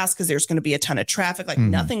of fast? Cause there's going to be a ton of traffic,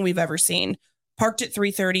 nothing we've ever seen. Parked at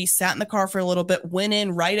 3:30, sat in the car for a little bit, went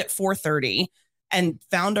in right at 4:30 and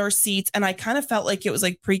found our seats. And I kind of felt like it was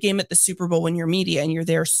like pregame at the Super Bowl when you're media and you're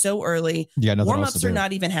there so early. Yeah, warm-ups are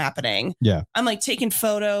not even happening. Yeah. I'm taking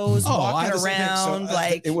photos, walking around.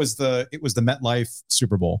 It was the MetLife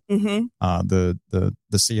Super Bowl. The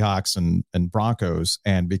Seahawks and Broncos.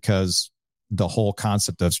 And because the whole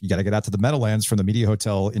concept of you got to get out to the Meadowlands from the Media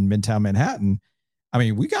Hotel in Midtown Manhattan. I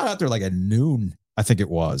mean, we got out there at noon, I think it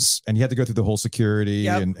was, and you had to go through the whole security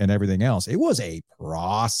and everything else. It was a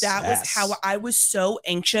process. That was how I was so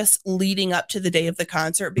anxious leading up to the day of the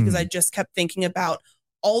concert because I just kept thinking about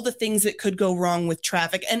all the things that could go wrong with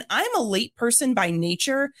traffic. And I'm a late person by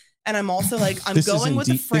nature. And I'm also I'm going with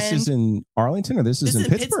a friend. This is in Arlington or this is in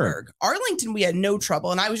Pittsburgh? Arlington, we had no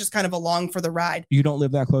trouble. And I was just kind of along for the ride. You don't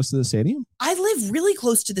live that close to the stadium? I live really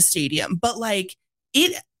close to the stadium, but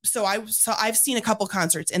So I've seen a couple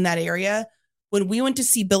concerts in that area. When we went to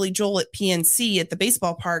see Billy Joel at PNC at the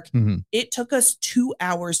baseball park, it took us 2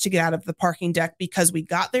 hours to get out of the parking deck because we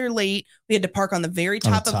got there late. We had to park on the very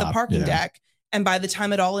top of the parking deck. And by the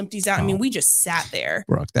time it all empties out, I mean, we just sat there.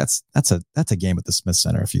 Brooke, that's a game at the Smith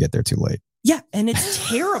Center if you get there too late. Yeah, and it's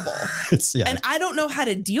terrible. Yeah. And I don't know how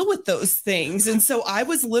to deal with those things. And so I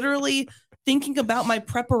was literally thinking about my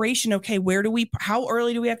preparation. Okay, how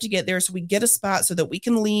early do we have to get there so we get a spot so that we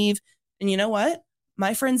can leave? And you know what?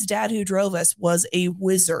 My friend's dad who drove us was a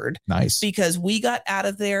wizard. Nice. Because we got out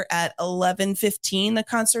of there at 11:15. The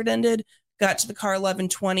concert ended, got to the car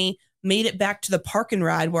 11:20, made it back to the park and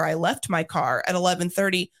ride where I left my car at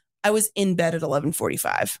 11:30. I was in bed at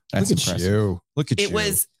 11:45. That's impressive. Look at you. It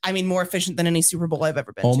was, more efficient than any Super Bowl I've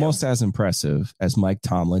ever been Almost to. as impressive as Mike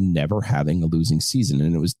Tomlin never having a losing season.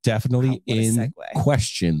 And it was definitely in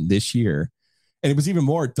question this year. And it was even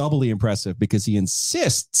more doubly impressive because he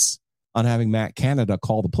insists on having Matt Canada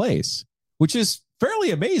call the plays, which is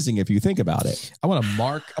fairly amazing if you think about it. I want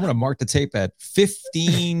to mark the tape at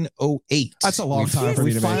 15:08. That's a long time for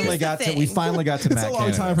me to make. We finally got to Matt Canada. It's a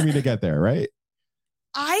long time for me to get there, right?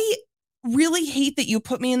 I really hate that you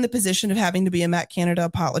put me in the position of having to be a Matt Canada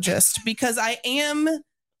apologist because I am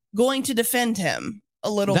going to defend him a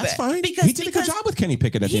little bit. That's fine. Because he did a good job with Kenny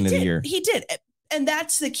Pickett at the end of the year. He did. And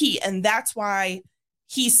that's the key. And that's why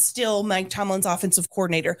he's still Mike Tomlin's offensive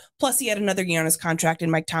coordinator. Plus, he had another year on his contract,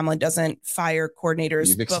 and Mike Tomlin doesn't fire coordinators.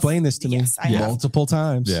 You've explained this to me multiple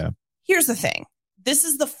times. Yeah. Here's the thing. This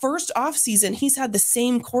is the first offseason he's had the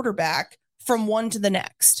same quarterback from one to the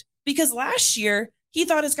next. Because last year, he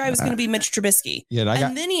thought his guy was going to be Mitch Trubisky.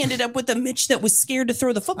 And then he ended up with a Mitch that was scared to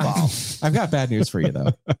throw the football. I've got bad news for you,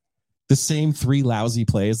 though. The same 3 lousy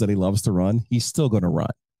plays that he loves to run, he's still going to run.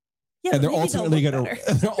 Yeah, and they're ultimately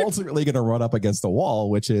going to run up against the wall,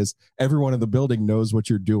 which is everyone in the building knows what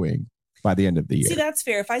you're doing by the end of the year. See, that's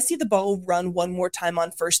fair. If I see the ball run one more time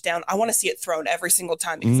on first down, I want to see it thrown every single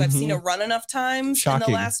time because I've seen it run enough times in the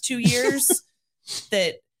last 2 years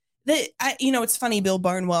that it's funny. Bill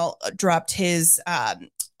Barnwell dropped his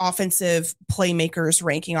offensive playmakers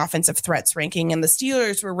ranking, offensive threats ranking, and the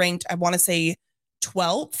Steelers were ranked, I want to say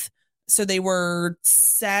 12th. So they were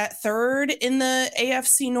third in the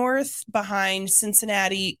AFC North behind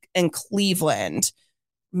Cincinnati and Cleveland,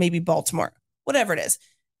 maybe Baltimore, whatever it is.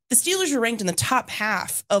 The Steelers were ranked in the top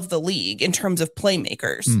half of the league in terms of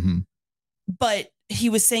playmakers. But he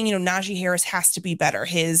was saying, Najee Harris has to be better.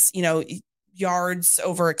 His, yards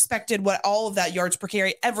over expected, all of that, yards per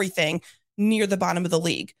carry, everything near the bottom of the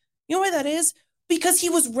league. You know why that is? Because he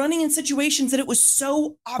was running in situations that it was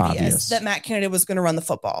so obvious that Matt Canada was going to run the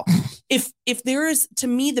football. If there is, to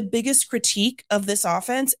me, the biggest critique of this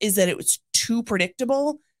offense is that it was too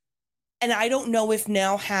predictable. And I don't know if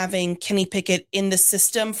now having Kenny Pickett in the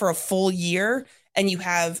system for a full year and you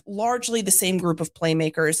have largely the same group of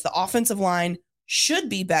playmakers, the offensive line should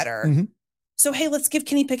be better. So, hey, let's give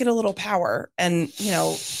Kenny Pickett a little power and,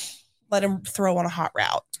 let him throw on a hot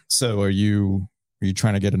route. So are you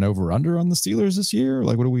trying to get an over-under on the Steelers this year?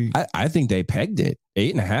 Like, what do we... I think they pegged it.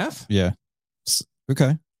 8.5? Yeah.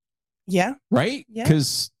 Okay. Yeah. Right?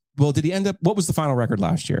 Because, did he end up... What was the final record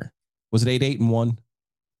last year? Was it 8-1?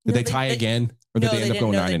 Did they tie again? Or did they end up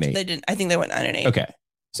going 9-8? They didn't. I think they went 9-8. Okay.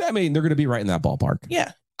 So, I mean, they're going to be right in that ballpark.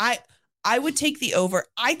 Yeah. I would take the over.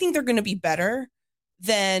 I think they're going to be better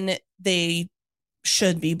than they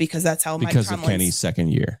should be because that's how Mike Tomlin's... Because of Kenny's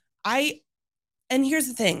second year. And here's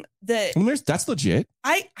the thing that that's legit.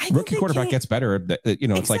 I rookie quarterback gets better.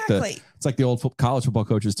 Exactly. It's like the old college football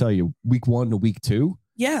coaches tell you, week 1 to week 2.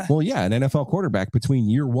 Yeah. Well, yeah, an NFL quarterback between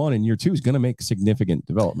year 1 and year 2 is going to make significant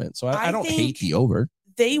development. So I don't hate the over.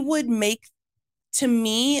 They would make, to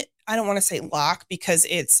me, I don't want to say lock because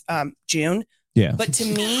it's June. Yeah. But to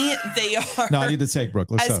me, they are. No, I need to take Brooke.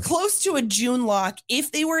 As close to a June lock.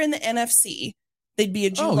 If they were in the NFC, they'd be a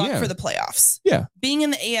June lock for the playoffs. Yeah. Being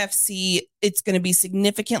in the AFC, it's going to be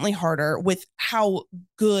significantly harder with how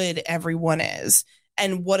good everyone is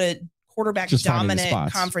and what a quarterback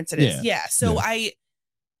dominant conference it is. Yeah. So I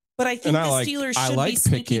think the Steelers should be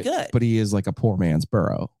sneaky Pickett, good. But he is like a poor man's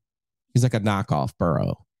Burrow. He's like a knockoff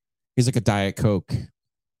Burrow. He's like a Diet Coke.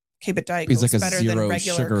 Okay, but Diet Coke's like a better zero than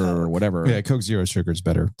regular sugar Coke. Or whatever. Yeah, Coke Zero Sugar is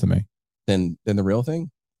better to me than the real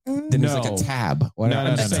thing. Then there's like a tab.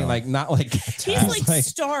 I'm just saying, like, not like he's like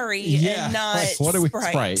Starry and not like, what are we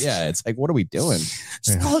Sprite. Yeah, it's like, what are we doing?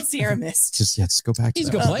 Just call it Sierra Mist. Just go back. He's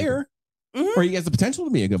a good player, or he has the potential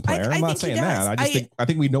to be a good player. I'm not saying that. I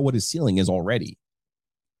think we know what his ceiling is already.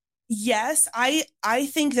 Yes, I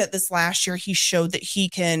think that this last year he showed that he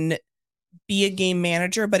can be a game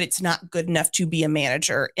manager, but it's not good enough to be a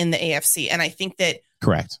manager in the AFC. And I think that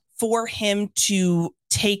correct for him to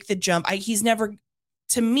take the jump. He's never,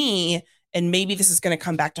 to me, and maybe this is going to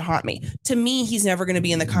come back to haunt me. To me, he's never going to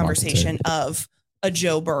be in the conversation of a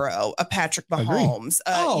Joe Burrow, a Patrick Mahomes,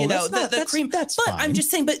 the cream. But fine. I'm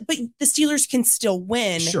just saying, but the Steelers can still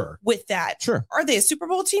win with that. Sure. Are they a Super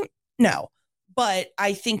Bowl team? No. But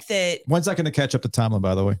I think that. When's that going to catch up to Tomlin,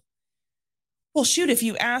 by the way? Well, shoot, if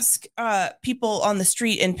you ask people on the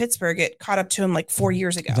street in Pittsburgh, it caught up to him like 4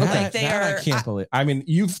 years ago. I can't believe. I mean,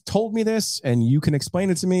 you've told me this and you can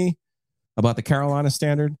explain it to me about the Carolina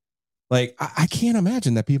standard. Like, I can't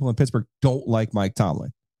imagine that people in Pittsburgh don't like Mike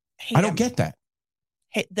Tomlin. I don't get that.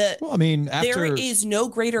 There is no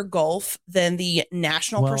greater gulf than the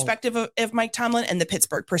national perspective of Mike Tomlin and the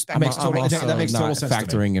Pittsburgh perspective. That makes total sense.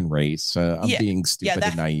 Factoring in race, I'm being stupid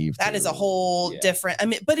and naive. That is a whole different. I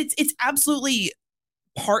mean, but it's absolutely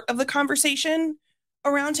part of the conversation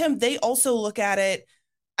around him. They also look at it.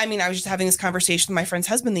 I mean, I was just having this conversation with my friend's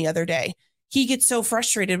husband the other day. He gets so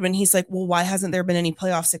frustrated when he's like, "Well, why hasn't there been any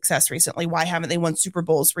playoff success recently? Why haven't they won Super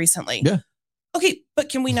Bowls recently?" Yeah. Okay, but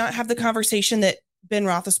can we not have the conversation that Ben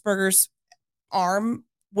Roethlisberger's arm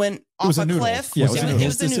went off a cliff? Yeah, was it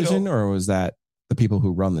his decision, or was that the people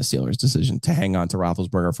who run the Steelers' decision to hang on to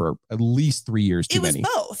Roethlisberger for at least 3 years too many? It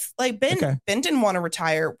was both. Like Ben didn't want to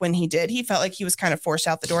retire when he did. He felt like he was kind of forced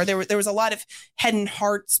out the door. There was a lot of head and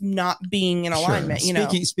hearts not being in alignment.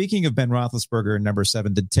 Speaking of Ben Roethlisberger and number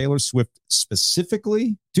 7, did Taylor Swift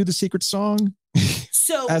specifically do the secret song?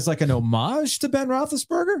 So as like an homage to Ben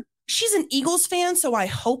Roethlisberger? She's an Eagles fan, so I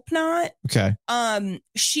hope not. Okay.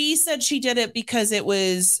 She said she did it because it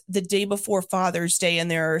was the day before Father's Day,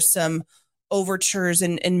 and there are some overtures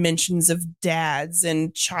and mentions of dads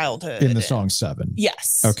and childhood in the song 7.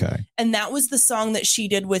 Yes. Okay. And that was the song that she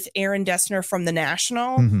did with Aaron Dessner from the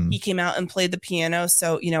National. Mm-hmm. He came out and played the piano,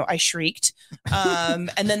 so I shrieked. And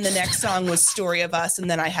then the next song was Story of Us, and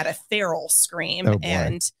then I had a feral scream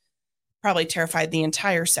and probably terrified the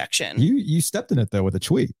entire section. You stepped in it though with a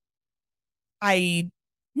tweet.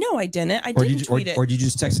 No, I didn't. I didn't tweet it. Or did you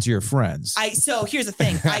just text it to your friends? So here's the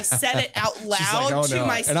thing. I said it out loud to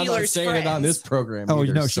my Steelers and I'm not saying friends. It on this program. Oh,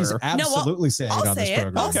 either, she's absolutely saying it on this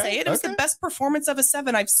program. I'll say it. It was the best performance of a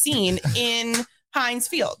 7 I've seen in Heinz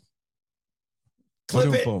Field.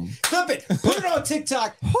 Clip it. Put it on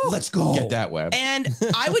TikTok. Let's go. Get that web. And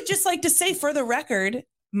I would just like to say, for the record,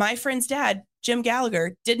 my friend's dad, Jim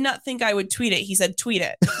Gallagher, did not think I would tweet it. He said, tweet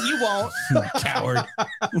it. You won't. Coward.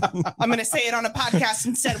 I'm going to say it on a podcast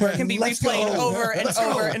instead where it can be replayed over and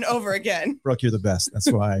over and over again. Brooke, you're the best.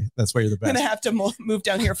 That's why you're the best. I'm going to have to move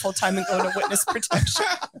down here full time and go to witness protection.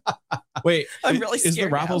 Wait, I'm really scared. Is the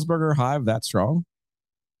Roethlisberger hive that strong?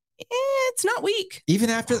 It's not weak.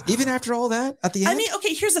 Even after all that at the end? I mean,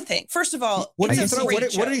 okay, here's the thing. First of all, what did he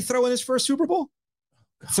throw in his first Super Bowl?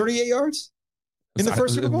 38 yards? In the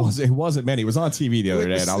first Super Bowl? It wasn't many. It was on TV the other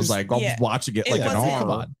day, and I was like, watching it like an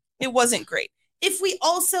arm. It wasn't great. If we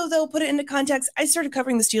also, though, put it into context, I started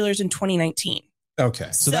covering the Steelers in 2019. Okay.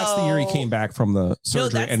 So that's the year he came back from the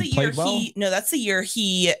surgery and played well? That's the year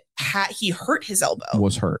he hurt his elbow.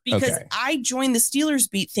 Was hurt. Because I joined the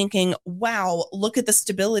Steelers beat thinking, wow, look at the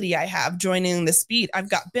stability I have joining this beat. I've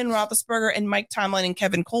got Ben Roethlisberger and Mike Tomlin and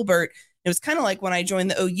Kevin Colbert. It was kind of like when I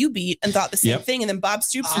joined the OU beat and thought the same thing. And then Bob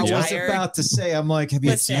Stoops retired. I was about to say, I'm like, have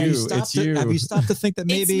you stopped to think that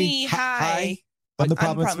maybe it's me? Hi. I'm the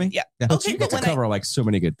problem. It's me. Yeah. Okay, you get to cover like so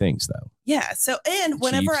many good things, though. Yeah. So, and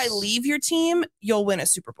whenever I leave your team, you'll win a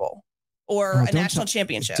Super Bowl or a national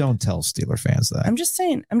championship. Don't tell Steeler fans that. I'm just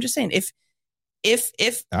saying. If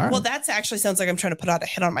right. Well, that actually sounds like I'm trying to put out a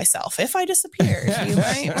hit on myself. If I disappear, you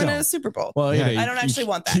might win a Super Bowl. Well, yeah, I don't actually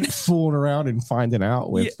want that. Keep fooling around and finding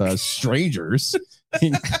out with strangers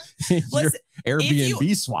in your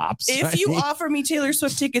Airbnb swaps. If you offer me Taylor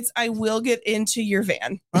Swift tickets, I will get into your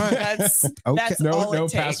van. All right. That's no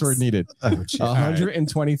password needed.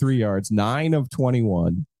 123 yards, 9 of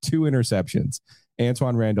 21, 2 interceptions.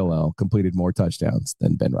 Antoine Randall completed more touchdowns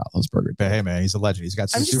than Ben Roethlisberger. But hey, man, he's a legend. He's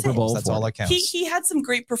got some Super Bowls. That's all that counts. He had some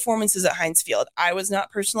great performances at Heinz Field. I was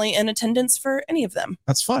not personally in attendance for any of them.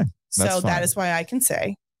 That's fine. That is why I can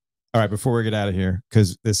say. All right, before we get out of here,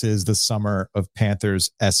 because this is the summer of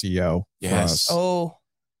Panthers SEO. Yes. Oh.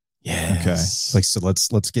 Yes. Okay. Like, so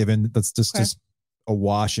let's give in. Let's just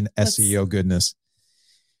awash in SEO goodness.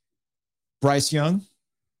 Bryce Young.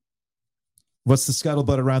 What's the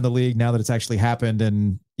scuttlebutt around the league now that it's actually happened?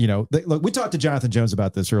 And, look, we talked to Jonathan Jones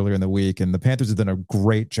about this earlier in the week, and the Panthers have done a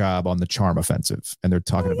great job on the charm offensive. And they're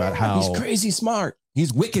talking about how he's crazy smart.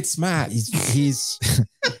 He's wicked smart. He's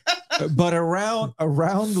but around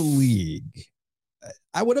the league,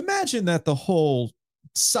 I would imagine that the whole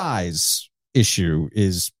size issue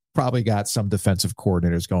is probably got some defensive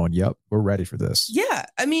coordinators going, yep, we're ready for this. Yeah.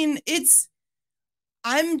 I mean,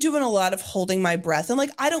 I'm doing a lot of holding my breath, and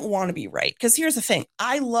like, I don't want to be right. Because here's the thing.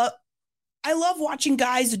 I love watching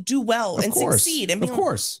guys do well and succeed. I mean, of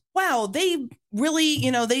course. Wow, they really,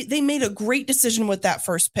 they made a great decision with that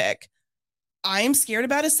first pick. I am scared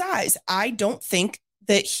about his size. I don't think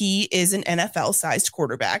that he is an NFL-sized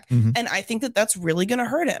quarterback, and I think that that's really going to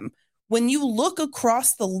hurt him. When you look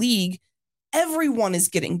across the league, everyone is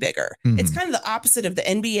getting bigger. It's kind of the opposite of the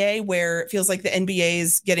NBA, where it feels like the NBA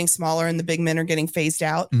is getting smaller and the big men are getting phased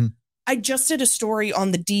out. I just did a story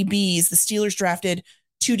on the DBs. The Steelers drafted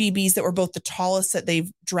 2 DBs that were both the tallest that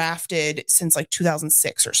they've drafted since like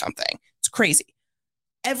 2006 or something. It's crazy.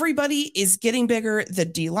 Everybody is getting bigger. The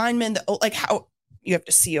D linemen, like how you have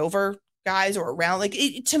to see over guys or around, like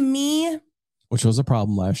to me, which was a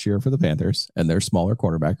problem last year for the Panthers and their smaller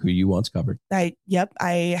quarterback who you once covered. I have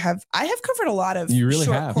covered a lot of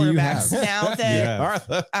short quarterbacks now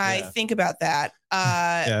that I think about that.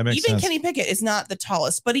 Even sense. Kenny Pickett is not the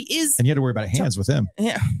tallest, but he is. And you had to worry about hands with him.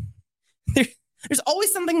 Yeah. There's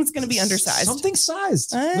always something that's going to be undersized. Something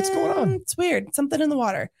sized. What's going on? It's weird. Something in the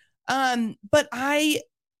water. But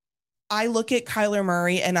I look at Kyler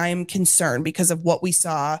Murray and I'm concerned because of what we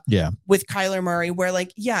saw with Kyler Murray, where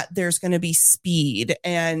like, there's going to be speed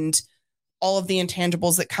and all of the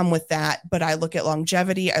intangibles that come with that. But I look at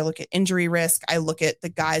longevity. I look at injury risk. I look at the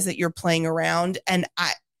guys that you're playing around, and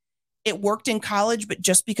it worked in college, but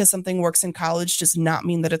just because something works in college does not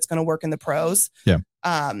mean that it's going to work in the pros. Yeah.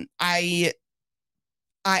 I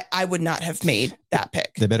would not have made that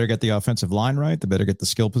pick. They better get the offensive line right. They better get the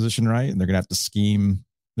skill position right. And they're going to have to scheme.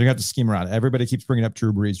 They're going to have to scheme around. Everybody keeps bringing up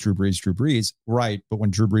Drew Brees. Right. But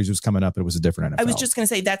when Drew Brees was coming up, it was a different NFL. I was just going to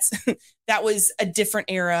say that was a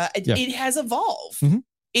different era. It has evolved.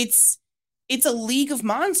 It's a league of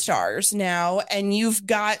monsters now. And you've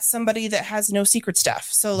got somebody that has no secret stuff.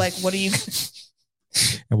 So like, what do you...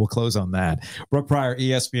 And we'll close on that. Brooke Pryor,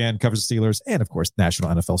 ESPN, covers the Steelers and, of course, national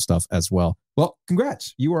NFL stuff as well. Well,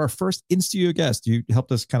 congrats. You were our first in-studio guest. You helped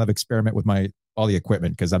us kind of experiment with all the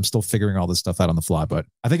equipment because I'm still figuring all this stuff out on the fly. But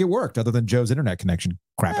I think it worked, other than Joe's internet connection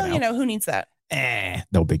crapping out. Who needs that?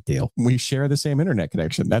 No big deal. We share the same internet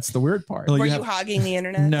connection. That's the weird part. Were you hogging the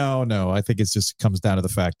internet? No. I think it just comes down to the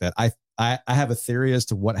fact that I have a theory as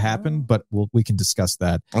to what happened, but we can discuss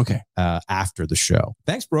that after the show.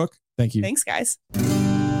 Thanks, Brooke. Thank you. Thanks, guys.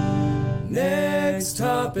 Next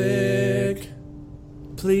topic,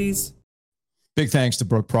 please. Big thanks to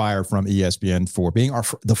Brooke Pryor from ESPN for being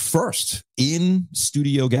the first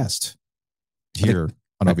in-studio guest here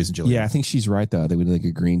on Obies and Jillian. Yeah, I think she's right, though. They would like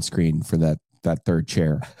a green screen for that third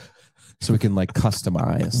chair. So we can like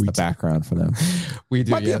customize the background for them. We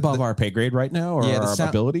do. Might be above our pay grade right now or our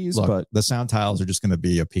abilities, but the sound tiles are just going to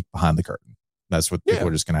be a peek behind the curtain. That's what people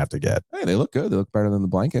are just going to have to get. Hey, they look good. They look better than the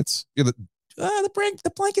blankets. Yeah, the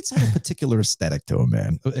blankets have a particular aesthetic to them,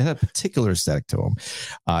 man. It had a particular aesthetic to them.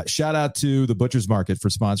 Shout out to the Butcher's Market for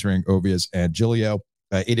sponsoring Ovias and Gilio.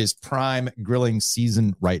 It is prime grilling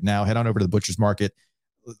season right now. Head on over to the Butcher's Market.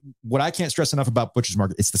 What I can't stress enough about Butcher's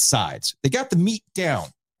Market, it's the sides. They got the meat down.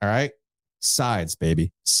 All right. Sides,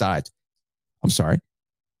 baby. Sides. I'm sorry.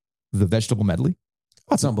 The vegetable medley.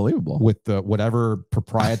 That's unbelievable. With the whatever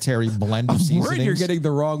proprietary blend of seasonings. I'm worried you're getting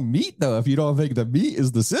the wrong meat, though, if you don't think the meat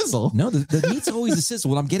is the sizzle. No, the meat's always the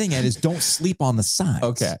sizzle. What I'm getting at is don't sleep on the sides.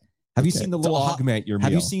 Okay. Have you seen the little augment your meal?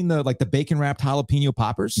 Have you seen the bacon wrapped jalapeno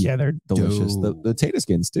poppers? Yeah, they're delicious. The potato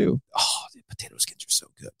skins too. Oh, the potato skins are so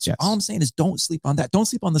good. So all I'm saying is don't sleep on that. Don't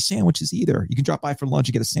sleep on the sandwiches either. You can drop by for lunch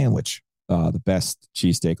and get a sandwich. The best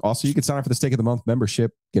cheesesteak. Also, you can sign up for the Steak of the Month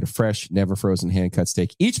membership. Get a fresh, never frozen hand-cut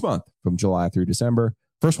steak each month from July through December.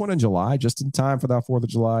 First one in July, just in time for that 4th of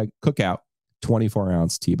July cookout,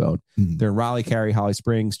 24-ounce T-bone. They're in Raleigh, Cary, Holly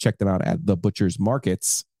Springs. Check them out at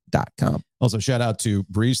thebutchersmarkets.com. Also, shout out to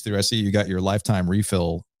Breeze Through. I see you got your lifetime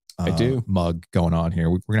refill I do mug going on here.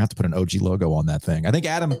 We're going to have to put an OG logo on that thing. I think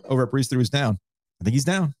Adam over at Breeze Through is down. I think he's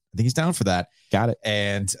down. For that. Got it.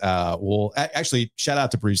 And we'll actually shout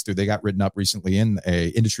out to Breeze Through. They got written up recently in a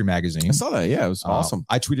industry magazine. I saw that. Yeah, it was awesome.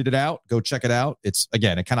 I tweeted it out. Go check it out. It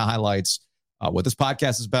kind of highlights what this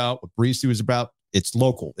podcast is about, what Breeze Through is about. It's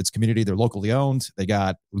local. It's community. They're locally owned. They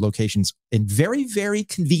got locations in very, very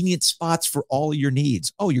convenient spots for all your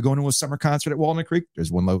needs. Oh, you're going to a summer concert at Walnut Creek?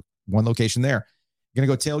 There's one location there. You're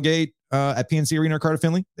going to go tailgate at PNC Arena or Carter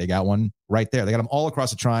Finley? They got one right there. They got them all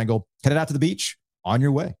across the triangle. Headed out to the beach. On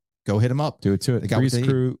your way. Go hit them up. Do it to it.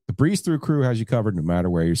 The Breeze Through crew has you covered no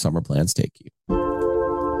matter where your summer plans take you.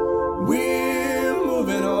 We're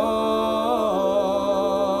moving on.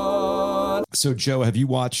 So, Joe, have you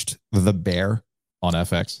watched The Bear? on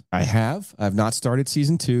FX? I have. I've not started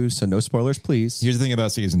season 2, so no spoilers, please. Here's the thing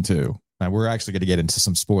about season 2. Now, we're actually going to get into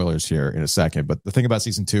some spoilers here in a second, but the thing about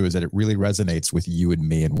season 2 is that it really resonates with you and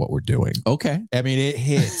me and what we're doing. Okay. I mean, it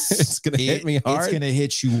hits. It's going to hit me hard. It's going to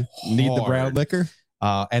hit you hard. Need the brown liquor?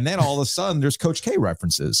 And then all of a sudden, there's Coach K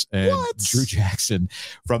references. And Drew Jackson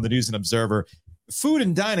from the News and Observer. Food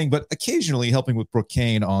and dining, but occasionally helping with Brooke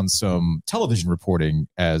Kane on some television reporting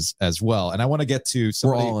as well. And I want to get to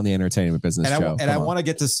somebody. We're all in the entertainment business, Joe. I want to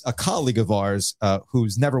get to a colleague of ours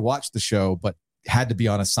who's never watched the show, but had to be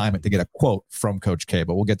on assignment to get a quote from Coach K.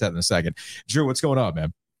 But we'll get that in a second. Drew, what's going on,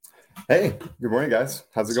 man? Hey, good morning, guys.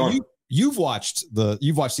 How's it going? You've watched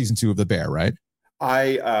season 2 of The Bear, right?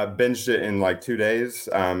 I binged it in like 2 days.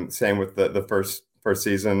 Same with the first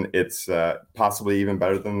season. It's possibly even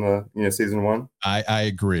better than the season 1. I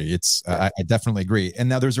agree. I definitely agree. And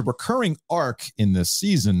now there's a recurring arc in this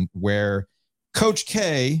season where Coach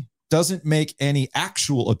K doesn't make any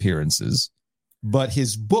actual appearances, but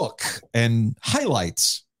his book and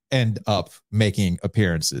highlights end up making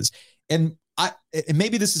appearances. And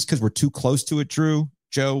maybe this is because we're too close to it, Drew.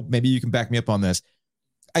 Joe, maybe you can back me up on this.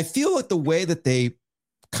 I feel like the way that they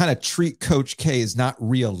kind of treat Coach K is not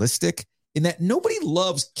realistic, in that nobody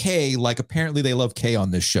loves K like apparently they love K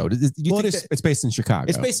on this show. It's based in Chicago.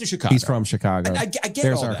 It's based in Chicago. He's from Chicago. I get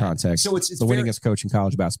There's all our that. context. So it's the winningest coach in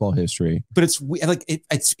college basketball history. But it's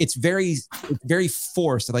very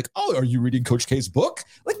forced. Like, oh, are you reading Coach K's book?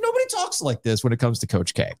 Like, nobody talks like this when it comes to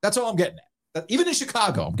Coach K. That's all I'm getting at. Even in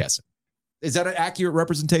Chicago, I'm guessing. Is that an accurate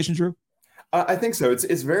representation, Drew? I think so.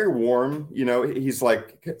 It's very warm. He's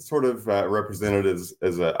like sort of represented as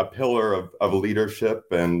a pillar of leadership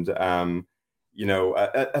and, a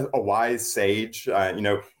wise sage.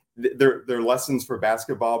 They're lessons for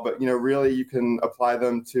basketball, but, really you can apply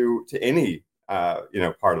them to any,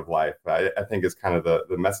 part of life. I think is kind of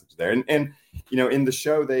the message there. And in the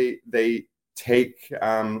show, they take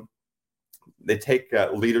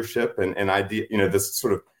leadership and idea, this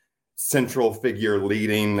sort of central figure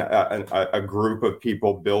leading a group of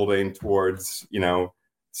people building towards,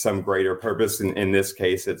 some greater purpose. In this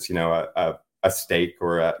case, it's, a steak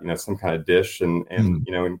or some kind of dish. And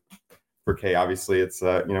for K, obviously it's,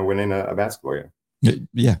 winning a basketball game.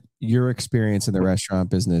 Yeah. Your experience in the restaurant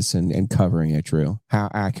business and covering it, Drew, how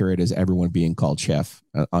accurate is everyone being called chef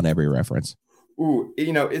on every reference? Ooh,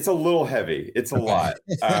 it's a little heavy. It's a lot.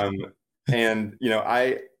 And,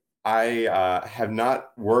 I have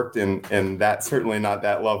not worked in that, certainly not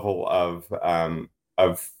that level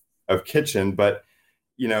of kitchen, but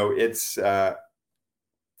it's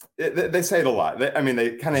they say it a lot. They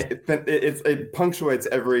kind of it punctuates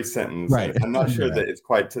every sentence. Right. I'm not sure that it's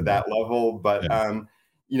quite to that level, but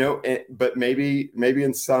but maybe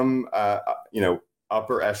in some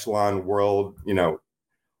upper echelon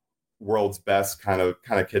world's best kind of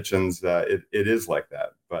kitchens, it is like that.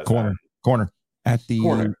 But corner. At the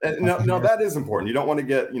corner. No, that is important. You don't want to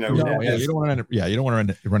get, you don't want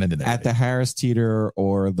to run into that. At the Harris Teeter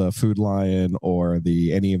or the Food Lion or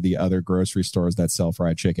any of the other grocery stores that sell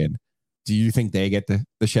fried chicken. Do you think they get the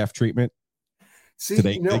chef treatment? See,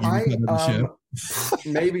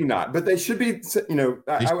 maybe not, but they should be,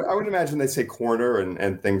 I would imagine they say corner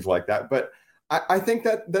and things like that. But I think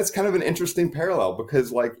that's kind of an interesting parallel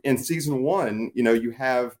because like in season 1, you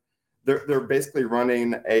have, they're basically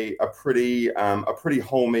running a pretty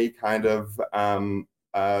homey kind of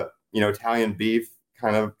Italian beef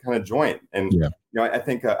kind of joint, and I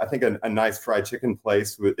think a nice fried chicken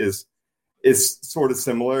place is sort of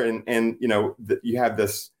similar, and you have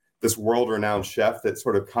this world-renowned chef that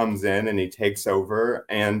sort of comes in and he takes over,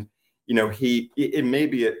 and they may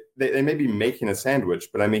be making a sandwich,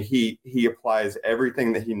 but I mean he applies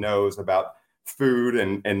everything that he knows about food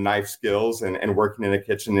and knife skills and working in a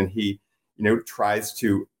kitchen, and he tries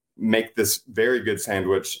to make this very good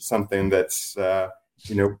sandwich something that's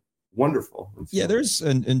wonderful. Yeah, there's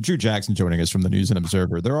and Drew Jackson joining us from the News and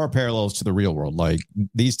Observer. There are parallels to the real world. Like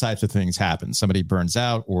these types of things happen. Somebody burns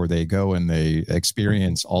out, or they go and they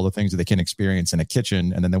experience all the things that they can experience in a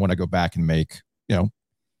kitchen, and then they want to go back and make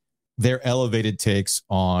their elevated takes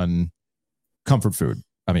on comfort food.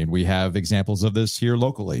 I mean, we have examples of this here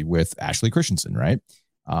locally with Ashley Christensen, right?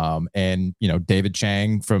 And David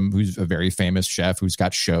Chang, who's a very famous chef who's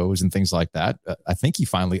got shows and things like that. I think he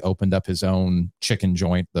finally opened up his own chicken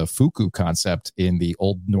joint, the Fuku concept, in the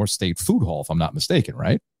old North State Food Hall, if I'm not mistaken,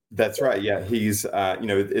 right? That's right. Yeah, he's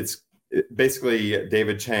it's basically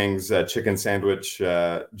David Chang's chicken sandwich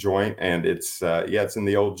joint, and it's in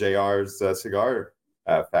the old JR's cigar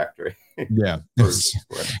factory. Yeah.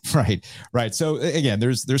 Right. So again,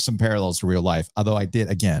 there's some parallels to real life. Although I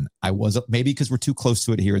was maybe because we're too close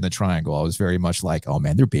to it here in the triangle. I was very much like, oh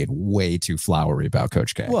man, they're being way too flowery about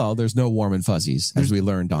Coach K. Well, there's no warm and fuzzies, as we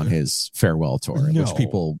learned on his farewell tour, which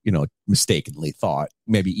people, mistakenly thought,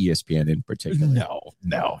 maybe ESPN in particular.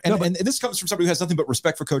 No. And this comes from somebody who has nothing but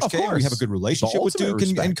respect for Coach K. We have a good relationship with Duke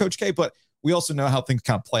and Coach K, but we also know how things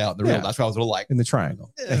kind of play out in the real. That's why I was a little like in the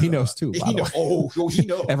triangle. And he knows too. He knows.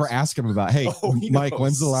 Ever ask him about, hey, Mike,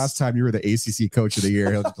 when's the last time you were the ACC Coach of the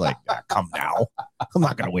Year? He'll just be like, come now. I'm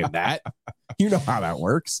not going to win that. You know how that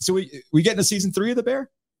works. So we get into season 3 of the Bear?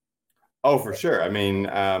 Oh, for sure. I mean,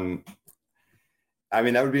 that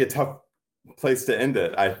would be a tough place to end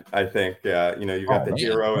it. I think you've got the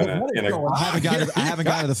hero in a I haven't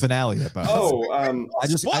gotten to the finale yet. I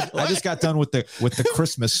just got done with the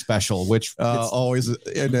Christmas special, which always,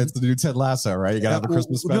 and it's the new Ted Lasso, right? You gotta have a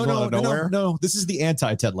Christmas special out of nowhere. No, this is the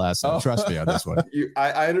anti Ted Lasso. Trust me on this one.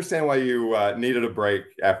 I understand why you needed a break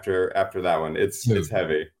after that one. It's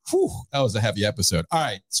heavy. Whew, that was a heavy episode. All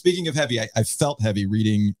right. Speaking of heavy, I felt heavy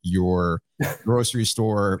reading your grocery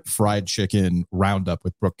store fried chicken roundup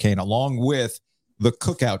with Brooke Kane, along with the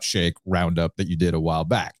cookout shake roundup that you did a while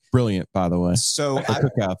back. Brilliant, by the way. So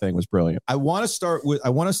the cookout thing was brilliant. I want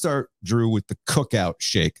to start, Drew, with the cookout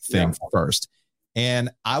shake thing first. And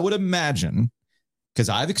I would imagine, because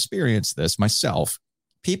I've experienced this myself,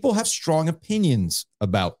 people have strong opinions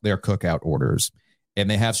about their cookout orders. And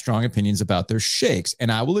they have strong opinions about their shakes.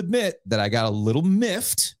 And I will admit that I got a little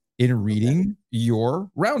miffed in reading your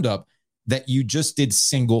roundup that you just did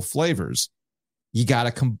single flavors. You got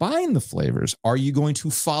to combine the flavors. Are you going to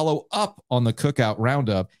follow up on the cookout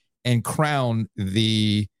roundup and crown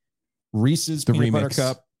the Reese's Peanut Butter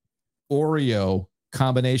Cup Oreo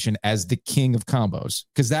combination as the king of combos?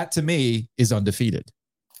 Because that to me is undefeated.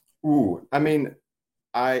 Ooh, I mean,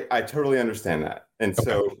 I totally understand that. And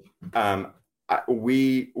so but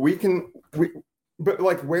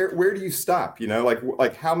like where do you stop?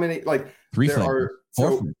 Like how many, like 3 there flavors. are,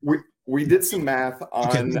 so we did some math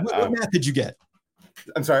on what math did you get?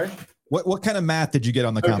 I'm sorry, what kind of math did you get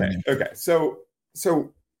on the combination? Okay, so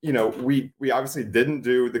we obviously didn't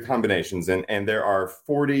do the combinations, and there are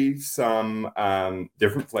 40 some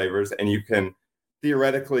different flavors, and you can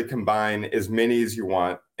theoretically combine as many as you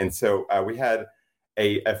want. And so we had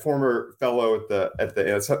a former fellow at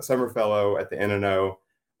the summer fellow at the NNO.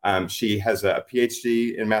 She has a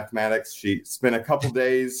PhD in mathematics. She spent a couple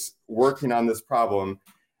days working on this problem,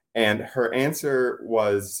 and her answer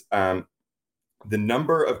was the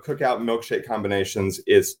number of cookout milkshake combinations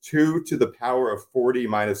is 2 to the power of 40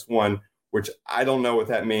 minus 1, which I don't know what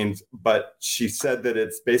that means, but she said that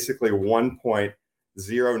it's basically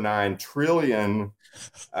 1.09 trillion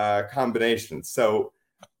combinations. So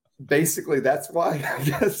basically, that's why, I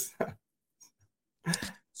guess.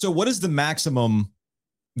 So what is the maximum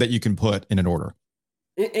that you can put in an order?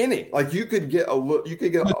 Any, like you could get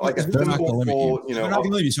like a thimble full, They're not going to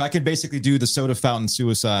limit you. So I could basically do the soda fountain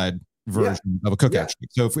suicide version of a cookout. Yeah.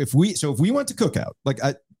 So if we went to cookout, like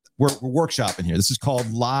we're workshopping here. This is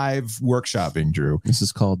called live workshopping, Drew. This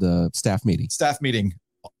is called staff meeting. Staff meeting,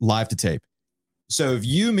 live to tape. So if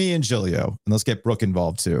you, me, and Gilio, and let's get Brooke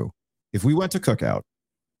involved too. If we went to cookout,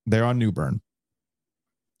 they're on New Bern,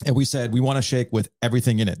 and we said we want to shake with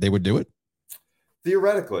everything in it, they would do it.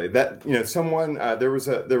 Theoretically, that someone there was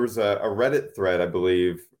a Reddit thread, I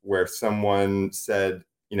believe, where someone said,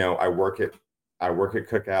 I work at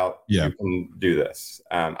Cookout. Yeah. You can do this.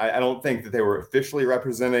 I don't think that they were officially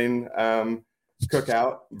representing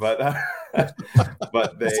Cookout, but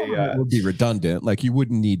they would be redundant. Like you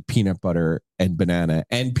wouldn't need peanut butter and banana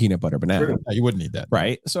and peanut butter banana. True. You wouldn't need that,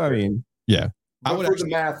 right? So I mean, yeah. But for the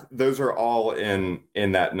math, those are all in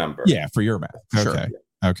that number. Yeah, for your math. Okay. Sure.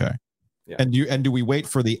 Okay. Yeah. And do we wait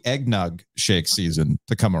for the eggnog shake season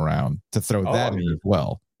to come around to throw that in as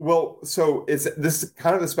well? Well, so this is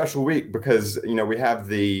kind of a special week because we have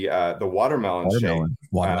the watermelon shake.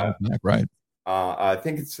 Watermelon, right? I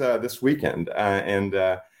think it's this weekend, and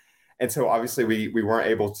so obviously we weren't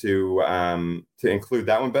able to include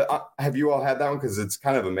that one. But have you all had that one? Because it's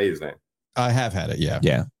kind of amazing. I have had it.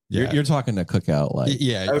 Yeah. You're talking to Cookout, like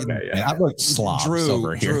okay. I'm like slobs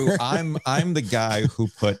over here. Drew, I'm the guy who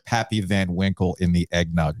put Pappy Van Winkle in the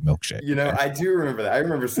eggnog milkshake. I do remember that. I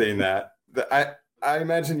remember seeing that. I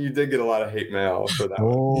imagine you did get a lot of hate mail for that.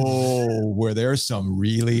 Where there's some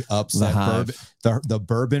really upset. The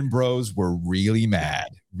Bourbon Bros were really mad.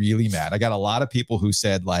 I got a lot of people who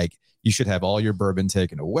said, like, You should have all your bourbon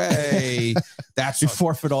taken away. You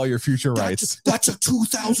forfeit all your future rights. That's a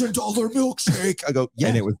 $2,000 milkshake. I go, yeah.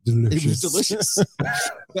 And it was delicious. It was delicious.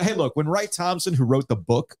 But hey, look, when Wright Thompson, who wrote the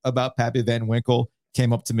book about Pappy Van Winkle,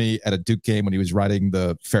 came up to me at a Duke game when he was writing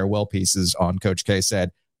the farewell pieces on Coach K,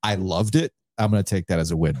 said, I loved it. I'm going to take that as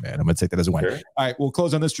a win, man. I'm going to take that as a win. Sure. All right, we'll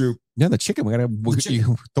close on this, Drew. Yeah, the chicken.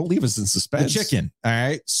 Don't leave us in suspense. The chicken. All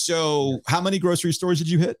right. So how many grocery stores did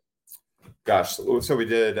you hit? Gosh, so we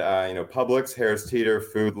did, Publix, Harris Teeter,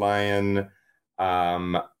 Food Lion,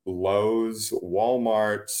 Lowe's,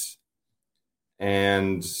 Walmart,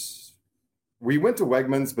 and we went to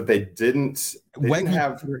Wegmans, but they didn't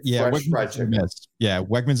have fresh fried chicken. Yeah,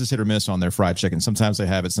 Wegmans is hit or miss on their fried chicken. Sometimes they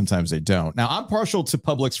have it, sometimes they don't. Now, I'm partial to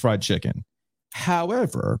Publix fried chicken.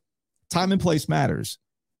 However, time and place matters.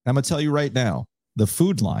 I'm going to tell you right now, the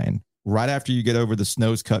Food Lion, right after you get over the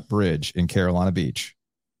Snows Cut Bridge in Carolina Beach,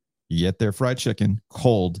 you get their fried chicken,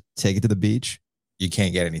 cold, take it to the beach. You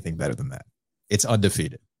can't get anything better than that. It's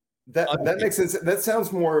undefeated. That makes sense. That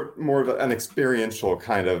sounds more of an experiential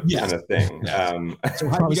kind of thing. So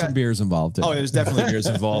probably some beers involved. There's definitely beers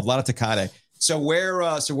involved. A lot of Tecate. So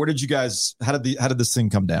where did you guys? How did this thing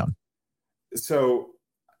come down? So,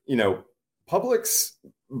 Publix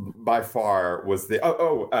by far was the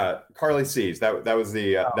Carly C's. That was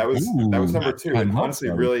number 2, and honestly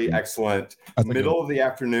really excellent. Middle of the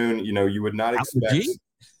afternoon. You would not expect. Did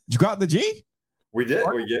you go out in the G? We did.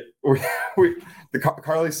 We the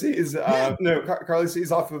Carly C's. Carly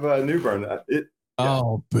C's off of New Bern.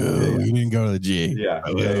 Boo! Yeah. You didn't go to the G. Yeah.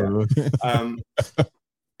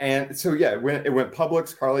 And so it went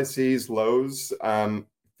Publix, Carly C's, Lowe's,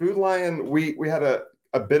 Food Lion. We had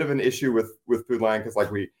a bit of an issue with Food Lion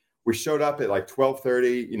because we showed up at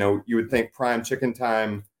 12:30. You would think prime chicken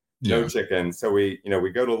time, no chicken. So we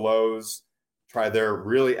go to Lowe's, try their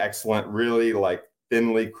really excellent, really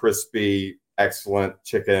thinly crispy, excellent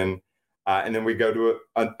chicken. And then we go to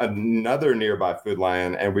another nearby Food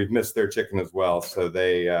Lion, and we've missed their chicken as well. So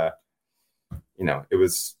they, it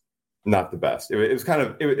was not the best. It was kind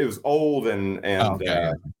of, it was old and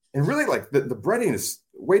really the breading is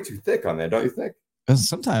way too thick on there, don't you think?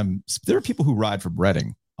 Sometimes there are people who ride for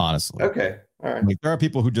breading, honestly. Okay. All right. There are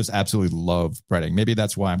people who just absolutely love breading. Maybe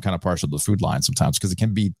that's why I'm kind of partial to the Food Lion sometimes, because it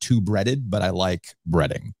can be too breaded, but I like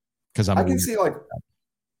breading because I can see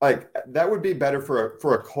that would be better for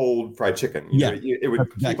a cold fried chicken. It would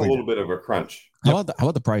keep a little bit of a crunch. How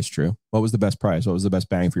about the price, Drew? What was the best price? What was the best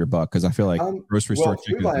bang for your buck? Because I feel like grocery store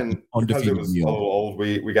chicken is undefeated. Because it was a little old,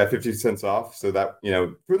 we got 50 cents off. So that,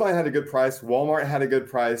 Food Lion had a good price. Walmart had a good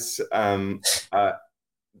price.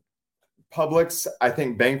 Publix, I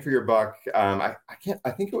think bang for your buck. I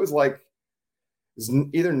think it was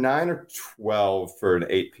either 9 or 12 for an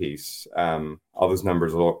 8-piece. All those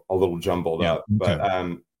numbers are a little jumbled up, but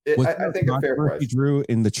I think a fair price. Drew,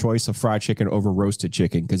 in the choice of fried chicken over roasted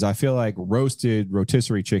chicken, because I feel like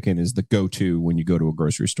rotisserie chicken is the go-to when you go to a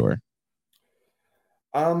grocery store.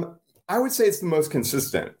 I would say it's the most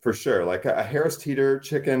consistent for sure. Like a Harris Teeter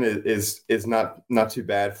chicken is not too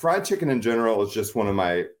bad. Fried chicken in general is just one of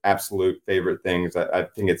my absolute favorite things. I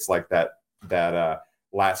think it's like that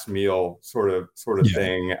last meal sort of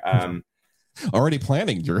thing. Already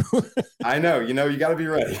planning, Drew. I know. You got to be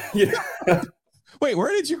ready. Wait,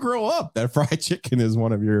 where did you grow up? That fried chicken is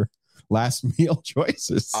one of your last meal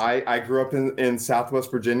choices. I grew up in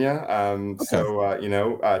Southwest Virginia.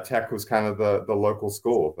 So Tech was kind of the local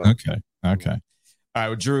school. Okay. All right,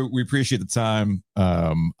 well, Drew, we appreciate the time.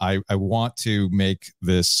 I want to make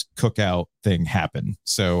this cookout thing happen.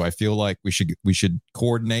 So I feel like we should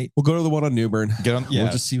coordinate. We'll go to the one on New Bern.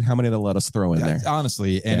 We'll just see how many they'll let us throw in there.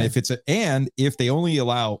 Honestly, and if they only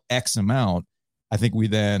allow X amount, I think we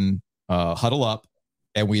then huddle up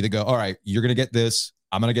and we either go, all right, you're gonna get this,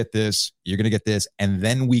 I'm gonna get this, you're gonna get this, and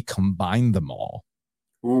then we combine them all.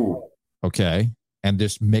 Ooh. Okay. And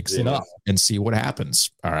just mix it up and see what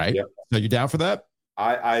happens. All right. Yep. So you down for that?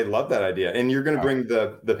 I love that idea. And you're going to bring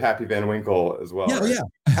the Pappy Van Winkle as well. Yeah, right? Yeah,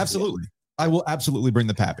 absolutely. I will absolutely bring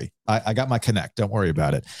the Pappy. I got my connect. Don't worry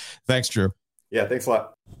about it. Thanks, Drew. Yeah, thanks a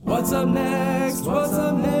lot. What's up next?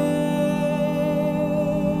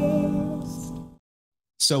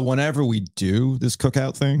 So whenever we do this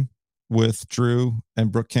cookout thing with Drew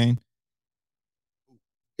and Brooke Kane,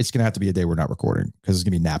 it's going to have to be a day we're not recording because it's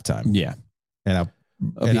going to be nap time. Yeah. And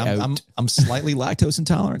I'm slightly lactose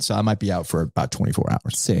intolerant, so I might be out for about 24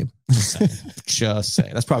 hours. Same. Just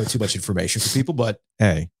saying. That's probably too much information for people, but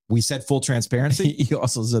hey, we said full transparency. He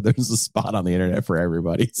also said there's a spot on the internet for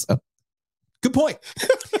everybody. So good point.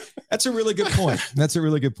 That's a really good point.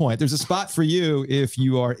 There's a spot for you if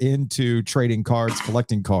you are into trading cards,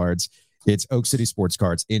 collecting cards. It's Oak City Sports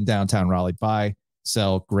Cards in downtown Raleigh. Buy,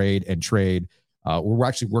 sell, grade, and trade. We're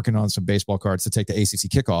actually working on some baseball cards to take the ACC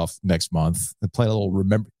kickoff next month and play a little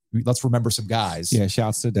let's remember some guys. Yeah,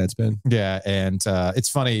 shouts to Deadspin. Yeah, and it's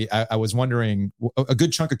funny. I was wondering, a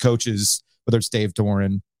good chunk of coaches, whether it's Dave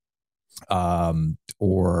Doran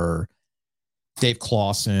or Dave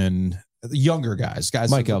Clausen, younger guys,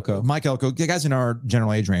 Mike Elko, guys in our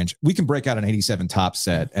general age range, we can break out an 87 top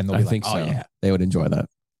set, and they'll be like, oh, yeah, they would enjoy that.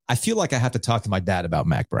 I feel like I have to talk to my dad about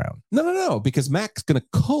Mac Brown. No, because Mac's going to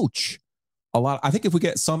coach a lot. I think if we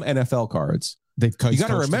get some NFL cards, you got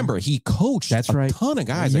to remember he coached a ton of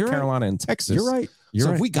guys at Carolina and Texas. You're right.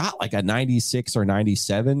 If we got like a 96 or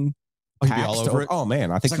 97, he'd be all over it. Oh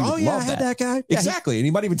man, I think he would love I had that guy. Exactly, and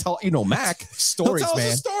he might even tell Mac stories, tell man.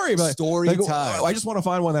 Us a story, but story time. I just want to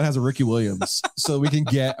find one that has a Ricky Williams, so we can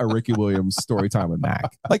get a Ricky Williams story time with Mac.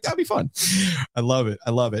 Like that'd be fun. I love it.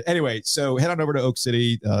 Anyway, so head on over to Oak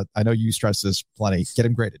City. I know you stress this plenty. Get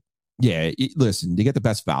them graded. Yeah, listen, to get the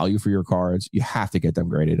best value for your cards, you have to get them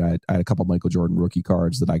graded. I had a couple of Michael Jordan rookie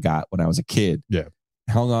cards that I got when I was a kid. Yeah.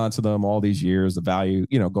 Hung on to them all these years. The value,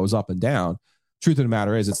 goes up and down. Truth of the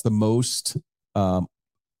matter is it's the most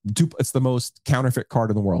counterfeit card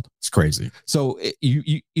in the world. It's crazy. So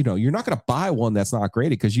you're not going to buy one that's not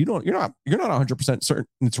graded because you're not 100% certain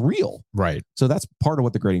it's real. Right. So that's part of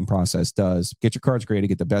what the grading process does. Get your cards graded,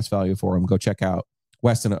 get the best value for them. Go check out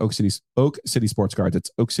Weston at Oak City Sports Cards. It's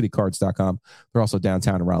oakcitycards.com. They're also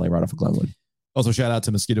downtown in Raleigh, right off of Glenwood. Also, shout out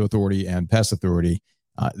to Mosquito Authority and Pest Authority.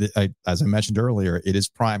 As I mentioned earlier, it is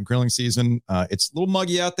prime grilling season. It's a little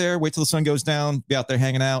muggy out there. Wait till the sun goes down. Be out there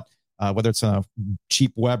hanging out. Whether it's a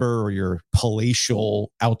cheap Weber or your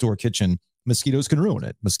palatial outdoor kitchen, mosquitoes can ruin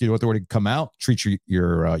it. Mosquito Authority can come out, treat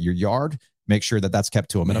your yard, make sure that that's kept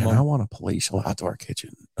to a minimum. Man, I want a palatial outdoor kitchen.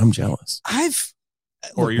 I'm jealous.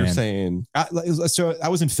 Saying so I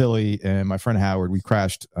was in Philly and my friend Howard, we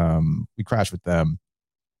crashed with them.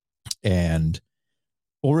 And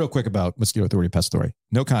real quick about Mosquito Authority Pest Authority,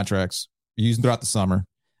 no contracts, you use them throughout the summer.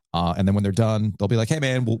 And then when they're done, they'll be like, hey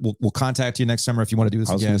man, we'll contact you next summer if you want to do this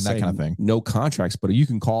again, that kind of thing. No contracts, but you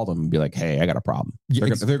can call them and be like, hey, I got a problem. They're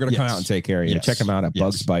going to come out and take care of you. Check them out at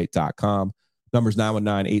bugsbite.com. Number's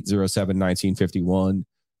 919-807-1951.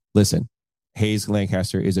 Listen, Hayes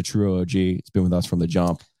Lancaster is a true OG. It's been with us from the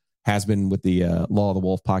jump. Has been with the Law of the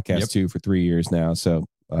Wolf podcast too for 3 years now. So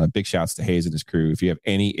big shouts to Hayes and his crew. If you have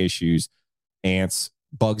any issues, ants,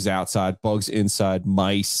 bugs outside, bugs inside,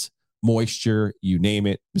 mice, moisture, you name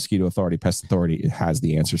it, Mosquito Authority, Pest Authority, it has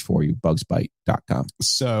the answers for you. Bugsbite.com.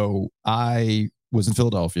 So I was in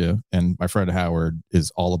Philadelphia and my friend Howard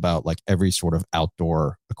is all about like every sort of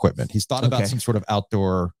outdoor equipment. He's thought about some sort of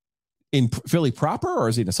outdoor. In Philly proper, or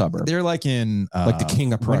is he in a suburb? They're like in like the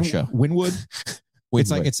King of Prussia, Wynwood.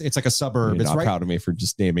 It's like a suburb. You're it's not proud of me for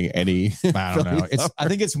just naming any. I don't know. I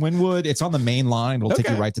think it's Wynwood. It's on the main line. It'll take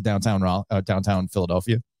you right to downtown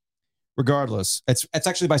Philadelphia. Regardless, it's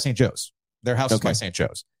actually by St. Joe's. Their house is by St.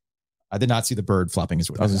 Joe's. I did not see the bird flapping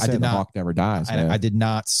his wings. I did not. The hawk never dies. I did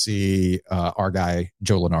not see our guy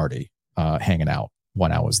Joe Lenardi hanging out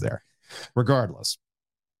when I was there. Regardless,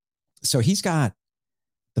 so he's got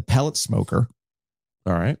the pellet smoker.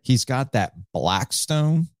 All right. He's got that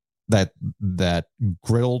Blackstone, that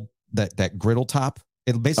griddle top.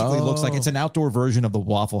 It basically looks like it's an outdoor version of the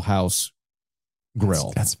Waffle House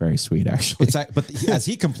grill. That's very sweet, actually. But as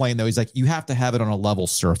he complained, though, he's like, you have to have it on a level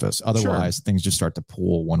surface. Otherwise, things just start to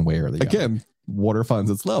pool one way or the other. Again, water finds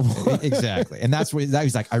its level. Exactly. And that's what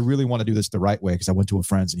he's like, I really want to do this the right way because I went to a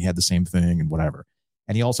friend's and he had the same thing and whatever.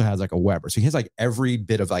 And he also has like a Weber. So he has like every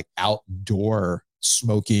bit of like outdoor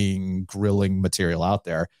smoking, grilling material out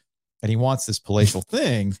there. And he wants this palatial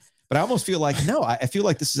thing. But I almost feel like, no, I feel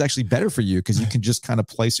like this is actually better for you because you can just kind of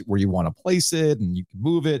place it where you want to place it and you can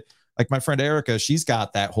move it. Like my friend Erica, she's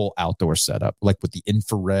got that whole outdoor setup, like with the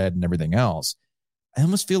infrared and everything else. I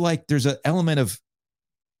almost feel like there's an element of,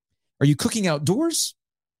 are you cooking outdoors?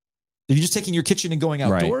 Are you just taking your kitchen and going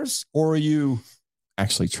outdoors? Right. Or are you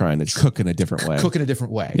actually trying to cook in a different way? Cook in a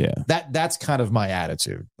different way. Yeah. That's kind of my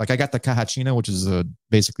attitude. Like I got the Cajachino, which is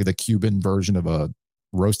basically the Cuban version of a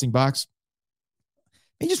roasting box.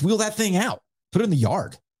 And just wheel that thing out. Put it in the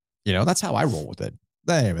yard. That's how I roll with it.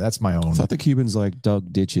 Anyway, that's my own. I thought the Cubans like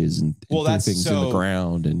dug ditches and threw things in the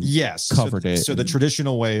ground and covered it. So the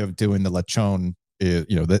traditional way of doing the lechon is,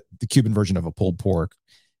 the Cuban version of a pulled pork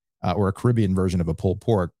or a Caribbean version of a pulled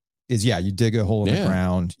pork is, you dig a hole in the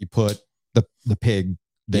ground, you put the pig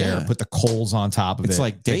there, put the coals on top of it. It's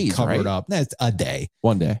like days, cover it right? up. It's a day.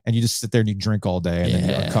 One day. And you just sit there and you drink all day and then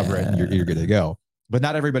you uncover it and you're good to go. But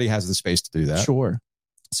not everybody has the space to do that. Sure.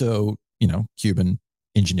 So, Cuban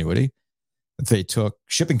ingenuity. they took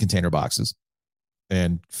shipping container boxes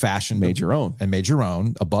and made your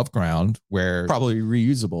own above ground, where probably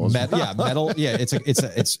reusable. Metal. Yeah,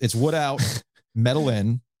 it's wood out, metal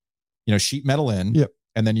in, sheet metal in. Yep.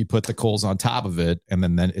 And then you put the coals on top of it, and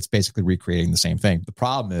then it's basically recreating the same thing. The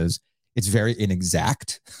problem is it's very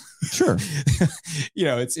inexact. Sure.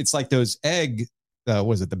 It's like those egg,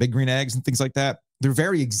 the big green eggs and things like that. They're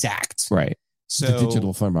very exact. Right. So the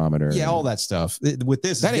digital thermometer. Yeah, all that stuff. With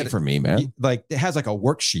this, that ain't for me, man. Like it has like a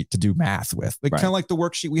worksheet to do math with. Like kind of like the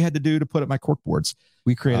worksheet we had to do to put up my cork boards.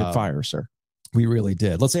 We created fire, sir. We really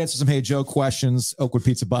did. Let's answer some Hey Joe questions. Oakwood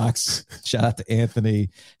Pizza Box. Shout out to Anthony.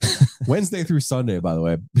 Wednesday through Sunday, by the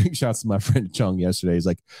way. Big shouts to my friend Chung yesterday. He's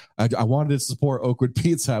like, I wanted to support Oakwood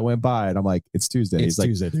Pizza. I went by and I'm like, it's Tuesday. He's like,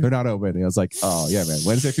 Tuesday, they're not open. And I was like, oh yeah, man.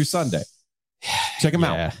 Wednesday through Sunday. Check them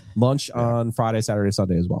out. Lunch on Friday, Saturday,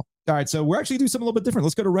 Sunday as well. All right. So we're actually doing something a little bit different.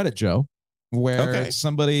 Let's go to Reddit, Joe, where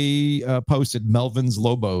somebody posted, Melvin's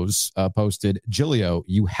Lobos posted, Gilio,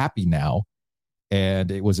 you happy now?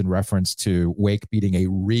 And it was in reference to Wake beating a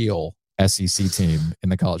real SEC team in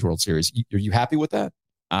the College World Series. Are you happy with that?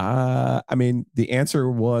 I mean, the answer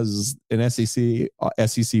was an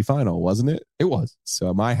SEC final, wasn't it? It was. So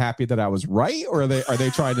am I happy that I was right, or are they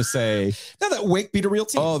trying to say no, that Wake beat a real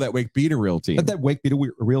team? Oh, that Wake beat a real team. That Wake beat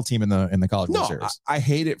a real team in the College World Series. I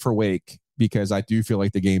hate it for Wake because I do feel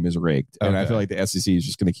like the game is rigged, and I feel like the SEC is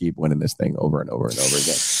just going to keep winning this thing over and over and over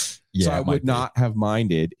again. Yeah, so I would not have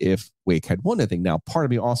minded if Wake had won the thing. Now, part of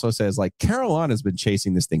me also says, like, Carolina's been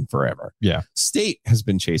chasing this thing forever. Yeah. State has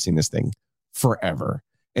been chasing this thing forever.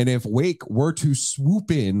 And if Wake were to swoop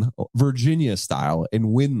in Virginia style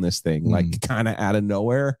and win this thing, like kind of out of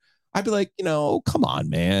nowhere, I'd be like, come on,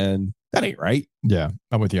 man. That ain't right. Yeah,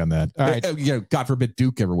 I'm with you on that. All right. God forbid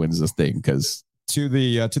Duke ever wins this thing, because to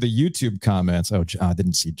the YouTube comments. Oh, I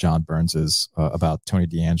didn't see John Burns's about Tony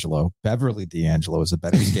D'Angelo. Beverly D'Angelo is a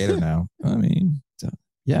better skater now. I mean,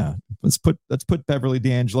 yeah, let's put Beverly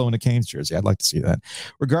D'Angelo in a Canes jersey. I'd like to see that.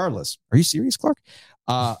 Regardless, are you serious, Clark?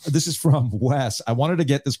 This is from Wes. I wanted to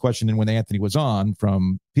get this question in when Anthony was on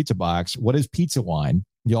from Pizza Box. What is pizza wine?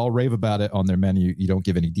 Y'all rave about it on their menu. You don't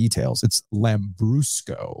give any details. It's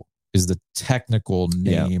Lambrusco is the technical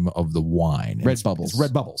name of the wine. Red Bubbles. It's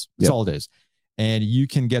Red Bubbles. That's all it is. And you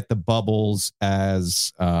can get the bubbles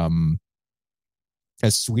as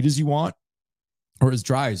sweet as you want or as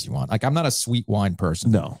dry as you want. Like, I'm not a sweet wine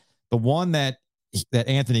person. No. The one that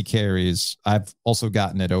Anthony carries, I've also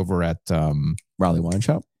gotten it over at Raleigh Wine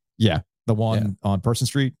Shop. Yeah. The one on Person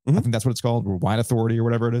Street. I think that's what it's called, or Wine Authority or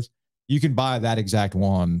whatever it is. You can buy that exact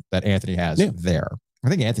one that Anthony has there. I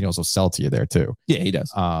think Anthony also sells to you there too. Yeah, he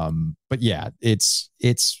does. But yeah, it's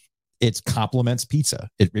complements pizza.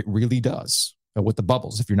 It really does. With the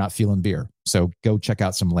bubbles, if you're not feeling beer. So go check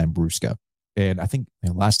out some Lambrusco. And I think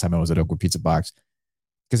last time I was at Oakwood Pizza Box,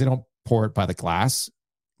 because they don't pour it by the glass.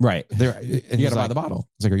 Right. And you got to buy the bottle.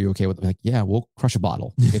 It's like, are you okay with it? Like, yeah, we'll crush a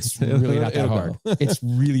bottle. It's really not that hard. It's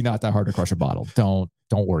really not that hard to crush a bottle. Don't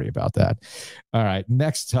worry about that. All right.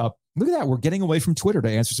 Next up, look at that. We're getting away from Twitter to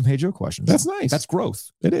answer some Hey Joe questions. That's nice. That's growth.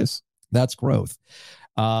 It is. That's growth.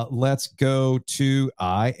 Let's go to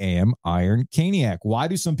I Am Iron Caniac. Why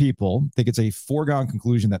do some people think it's a foregone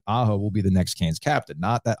conclusion that Aho will be the next Canes captain?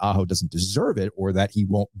 Not that Aho doesn't deserve it or that he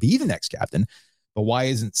won't be the next captain, but why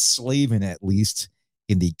isn't Slavin at least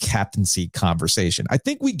in the captaincy conversation? I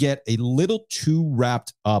think we get a little too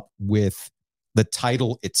wrapped up with the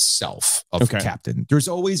title itself of captain. There's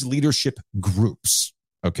always leadership groups.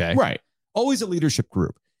 Okay. Right. Always a leadership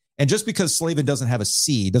group. And just because Slavin doesn't have a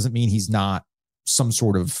C doesn't mean he's not some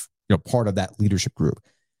sort of part of that leadership group.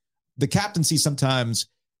 The captaincy sometimes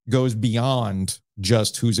goes beyond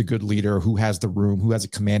just who's a good leader, who has the room, who has a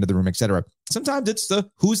command of the room, etc. Sometimes it's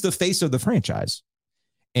who's the face of the franchise.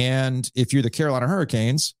 And if you're the Carolina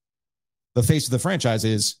Hurricanes, the face of the franchise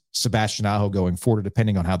is Sebastian Aho going forward,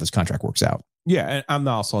 depending on how this contract works out. Yeah, and I'm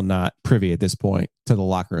also not privy at this point to the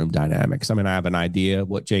locker room dynamics. I mean, I have an idea of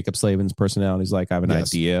what Jacob Slavin's personality is like. I have an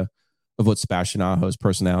idea of what Sebastian Aho's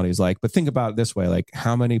personality is like. But think about it this way, like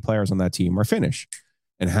how many players on that team are Finnish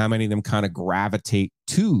and how many of them kind of gravitate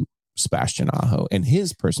to Sebastian Aho and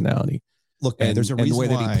his personality. Look, man, there's a reason and the way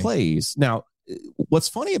why that he plays. Now, what's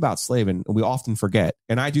funny about Slavin, we often forget,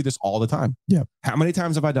 and I do this all the time. Yeah. How many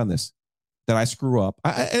times have I done this? That I screw up?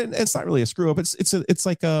 And it's not really a screw up. It's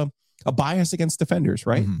like a bias against defenders,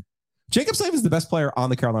 right? Mm-hmm. Jacob Slavin is the best player on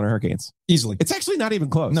the Carolina Hurricanes. Easily. It's actually not even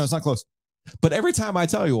close. No, it's not close. But every time I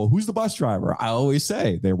tell you, well, who's the bus driver? I always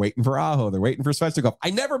say they're waiting for Aho. They're waiting for Svechnikov. I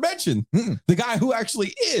never mention the guy who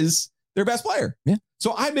actually is their best player. Yeah.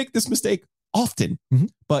 So I make this mistake often. Mm-hmm.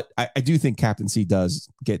 But I do think captaincy does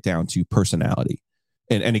get down to personality.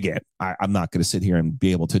 And again, I'm not going to sit here and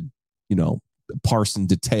be able to, parse in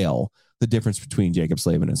detail the difference between Jacob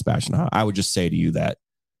Slavin and Sebastian Aho. I would just say to you that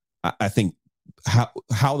I think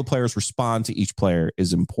how the players respond to each player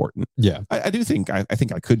is important. Yeah, I do think I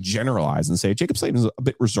think I could generalize and say Jacob Slavin is a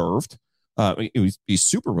bit reserved. He's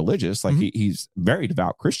super religious, like he's very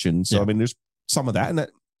devout Christian. So I mean, there's some of that, and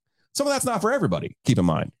some of that's not for everybody. Keep in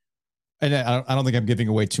mind. And I don't think I'm giving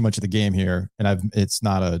away too much of the game here. And it's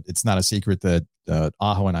not a secret that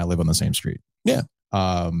Aho and I live on the same street. Yeah.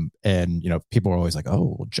 And people are always like,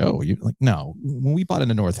 "Oh, well, Joe, you like no." When we bought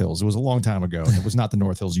into North Hills, it was a long time ago, and it was not the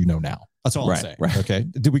North Hills you know now. That's all I'm saying. Right. Okay.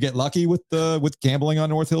 Did we get lucky with gambling on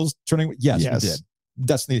North Hills turning? Yes, we did.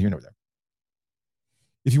 That's neither here nor there.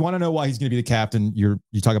 If you want to know why he's going to be the captain, you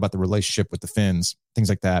talk about the relationship with the Finns, things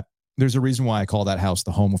like that. There's a reason why I call that house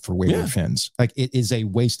the home for wayward Finns. Like it is a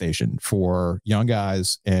way station for young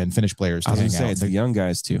guys and Finnish players to hang out. It's the young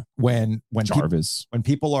guys too. When Jarvis, when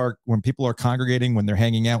people are congregating, when they're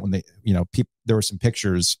hanging out, when they there were some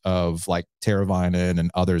pictures of like Teravainen and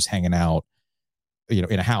others hanging out,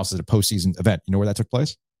 in a house at a postseason event. You know where that took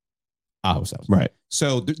place? Aho's house. Right.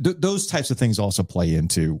 So those types of things also play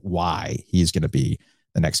into why he's going to be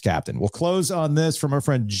the next captain. We'll close on this from our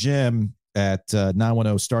friend Jim at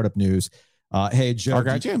 910 Startup News. Hey, Joe, our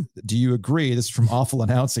guy Jim, do you agree? This is from Awful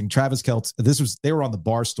Announcing. Travis Kelce, they were on the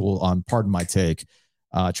bar stool on Pardon My Take.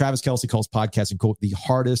 Travis Kelce calls podcasting, quote, the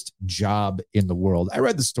hardest job in the world. I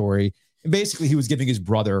read the story, and basically he was giving his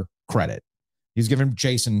brother credit. He was giving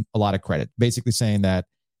Jason a lot of credit, basically saying that,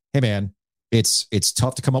 hey, man, it's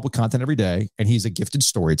tough to come up with content every day, and he's a gifted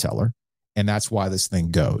storyteller, and that's why this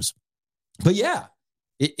thing goes. But yeah,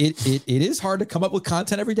 It is hard to come up with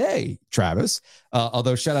content every day, Travis.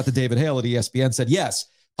 Although shout out to David Hale at ESPN said, yes,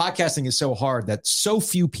 podcasting is so hard that so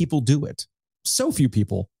few people do it. So few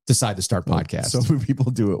people decide to start podcasts. So few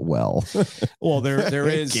people do it well. Well, there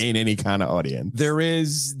is gain any kind of audience. There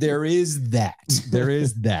is that.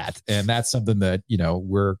 And that's something that,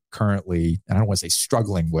 we're currently, I don't want to say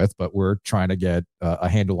struggling with, but we're trying to get a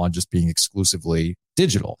handle on just being exclusively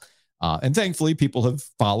digital. And thankfully, people have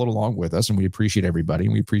followed along with us, and we appreciate everybody.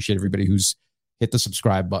 And we appreciate everybody who's hit the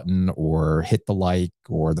subscribe button or hit the like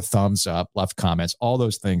or the thumbs up, left comments. All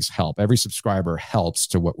those things help. Every subscriber helps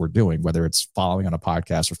to what we're doing, whether it's following on a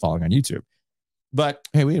podcast or following on YouTube. But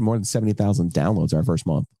hey, we had more than 70,000 downloads our first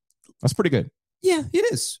month. That's pretty good. Yeah,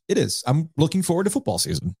 it is. It is. I'm looking forward to football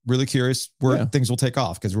season. Really curious where things will take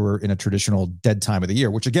off because we're in a traditional dead time of the year,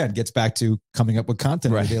 which again gets back to coming up with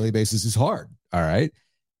content on a daily basis is hard. All right.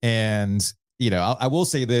 And, I will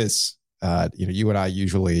say this, you and I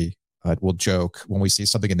usually will joke when we see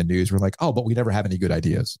something in the news. We're like, oh, but we never have any good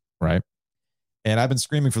ideas. Right. And I've been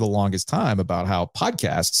screaming for the longest time about how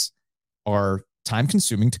podcasts are time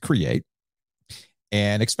consuming to create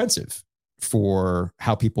and expensive for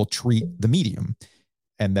how people treat the medium.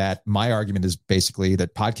 And that my argument is basically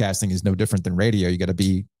that podcasting is no different than radio. You got to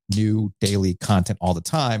be new daily content all the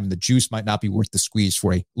time. And the juice might not be worth the squeeze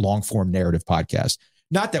for a long form narrative podcast.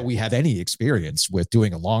 Not that we have any experience with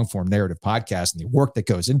doing a long form narrative podcast and the work that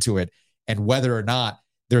goes into it and whether or not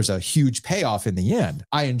there's a huge payoff in the end.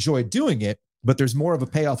 I enjoy doing it, but there's more of a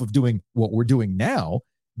payoff of doing what we're doing now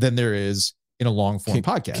than there is in a long form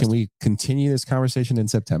podcast. Can we continue this conversation in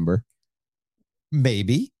September?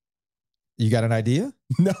 Maybe. You got an idea?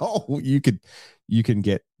 No, you can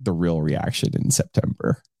get the real reaction in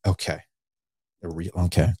September. Okay.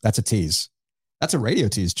 Okay. That's a tease. That's a radio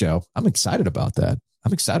tease, Joe. I'm excited about that.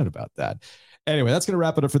 Anyway, that's going to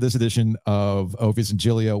wrap it up for this edition of Ovius and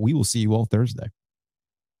Giglio. We will see you all Thursday.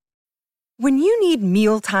 When you need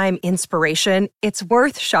mealtime inspiration, it's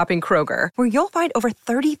worth shopping Kroger, where you'll find over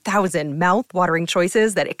 30,000 mouth-watering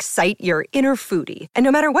choices that excite your inner foodie. And no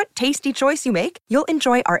matter what tasty choice you make, you'll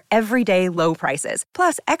enjoy our everyday low prices,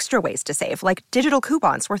 plus extra ways to save, like digital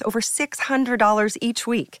coupons worth over $600 each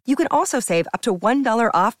week. You can also save up to $1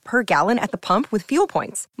 off per gallon at the pump with fuel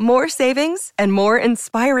points. More savings and more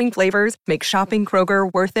inspiring flavors make shopping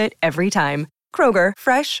Kroger worth it every time. Kroger,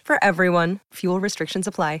 fresh for everyone. Fuel restrictions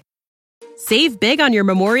apply. Save big on your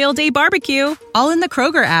Memorial Day barbecue, all in the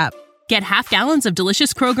Kroger app. Get half gallons of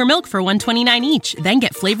delicious Kroger milk for $1.29 each. Then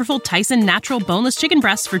get flavorful Tyson natural boneless chicken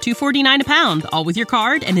breasts for $2.49 a pound, all with your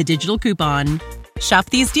card and a digital coupon. Shop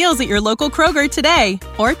these deals at your local Kroger today,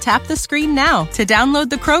 or tap the screen now to download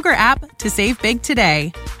the Kroger app to save big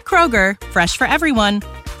today. Kroger, fresh for everyone.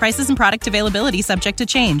 Prices and product availability subject to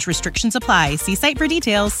change. Restrictions apply. See site for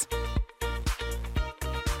details.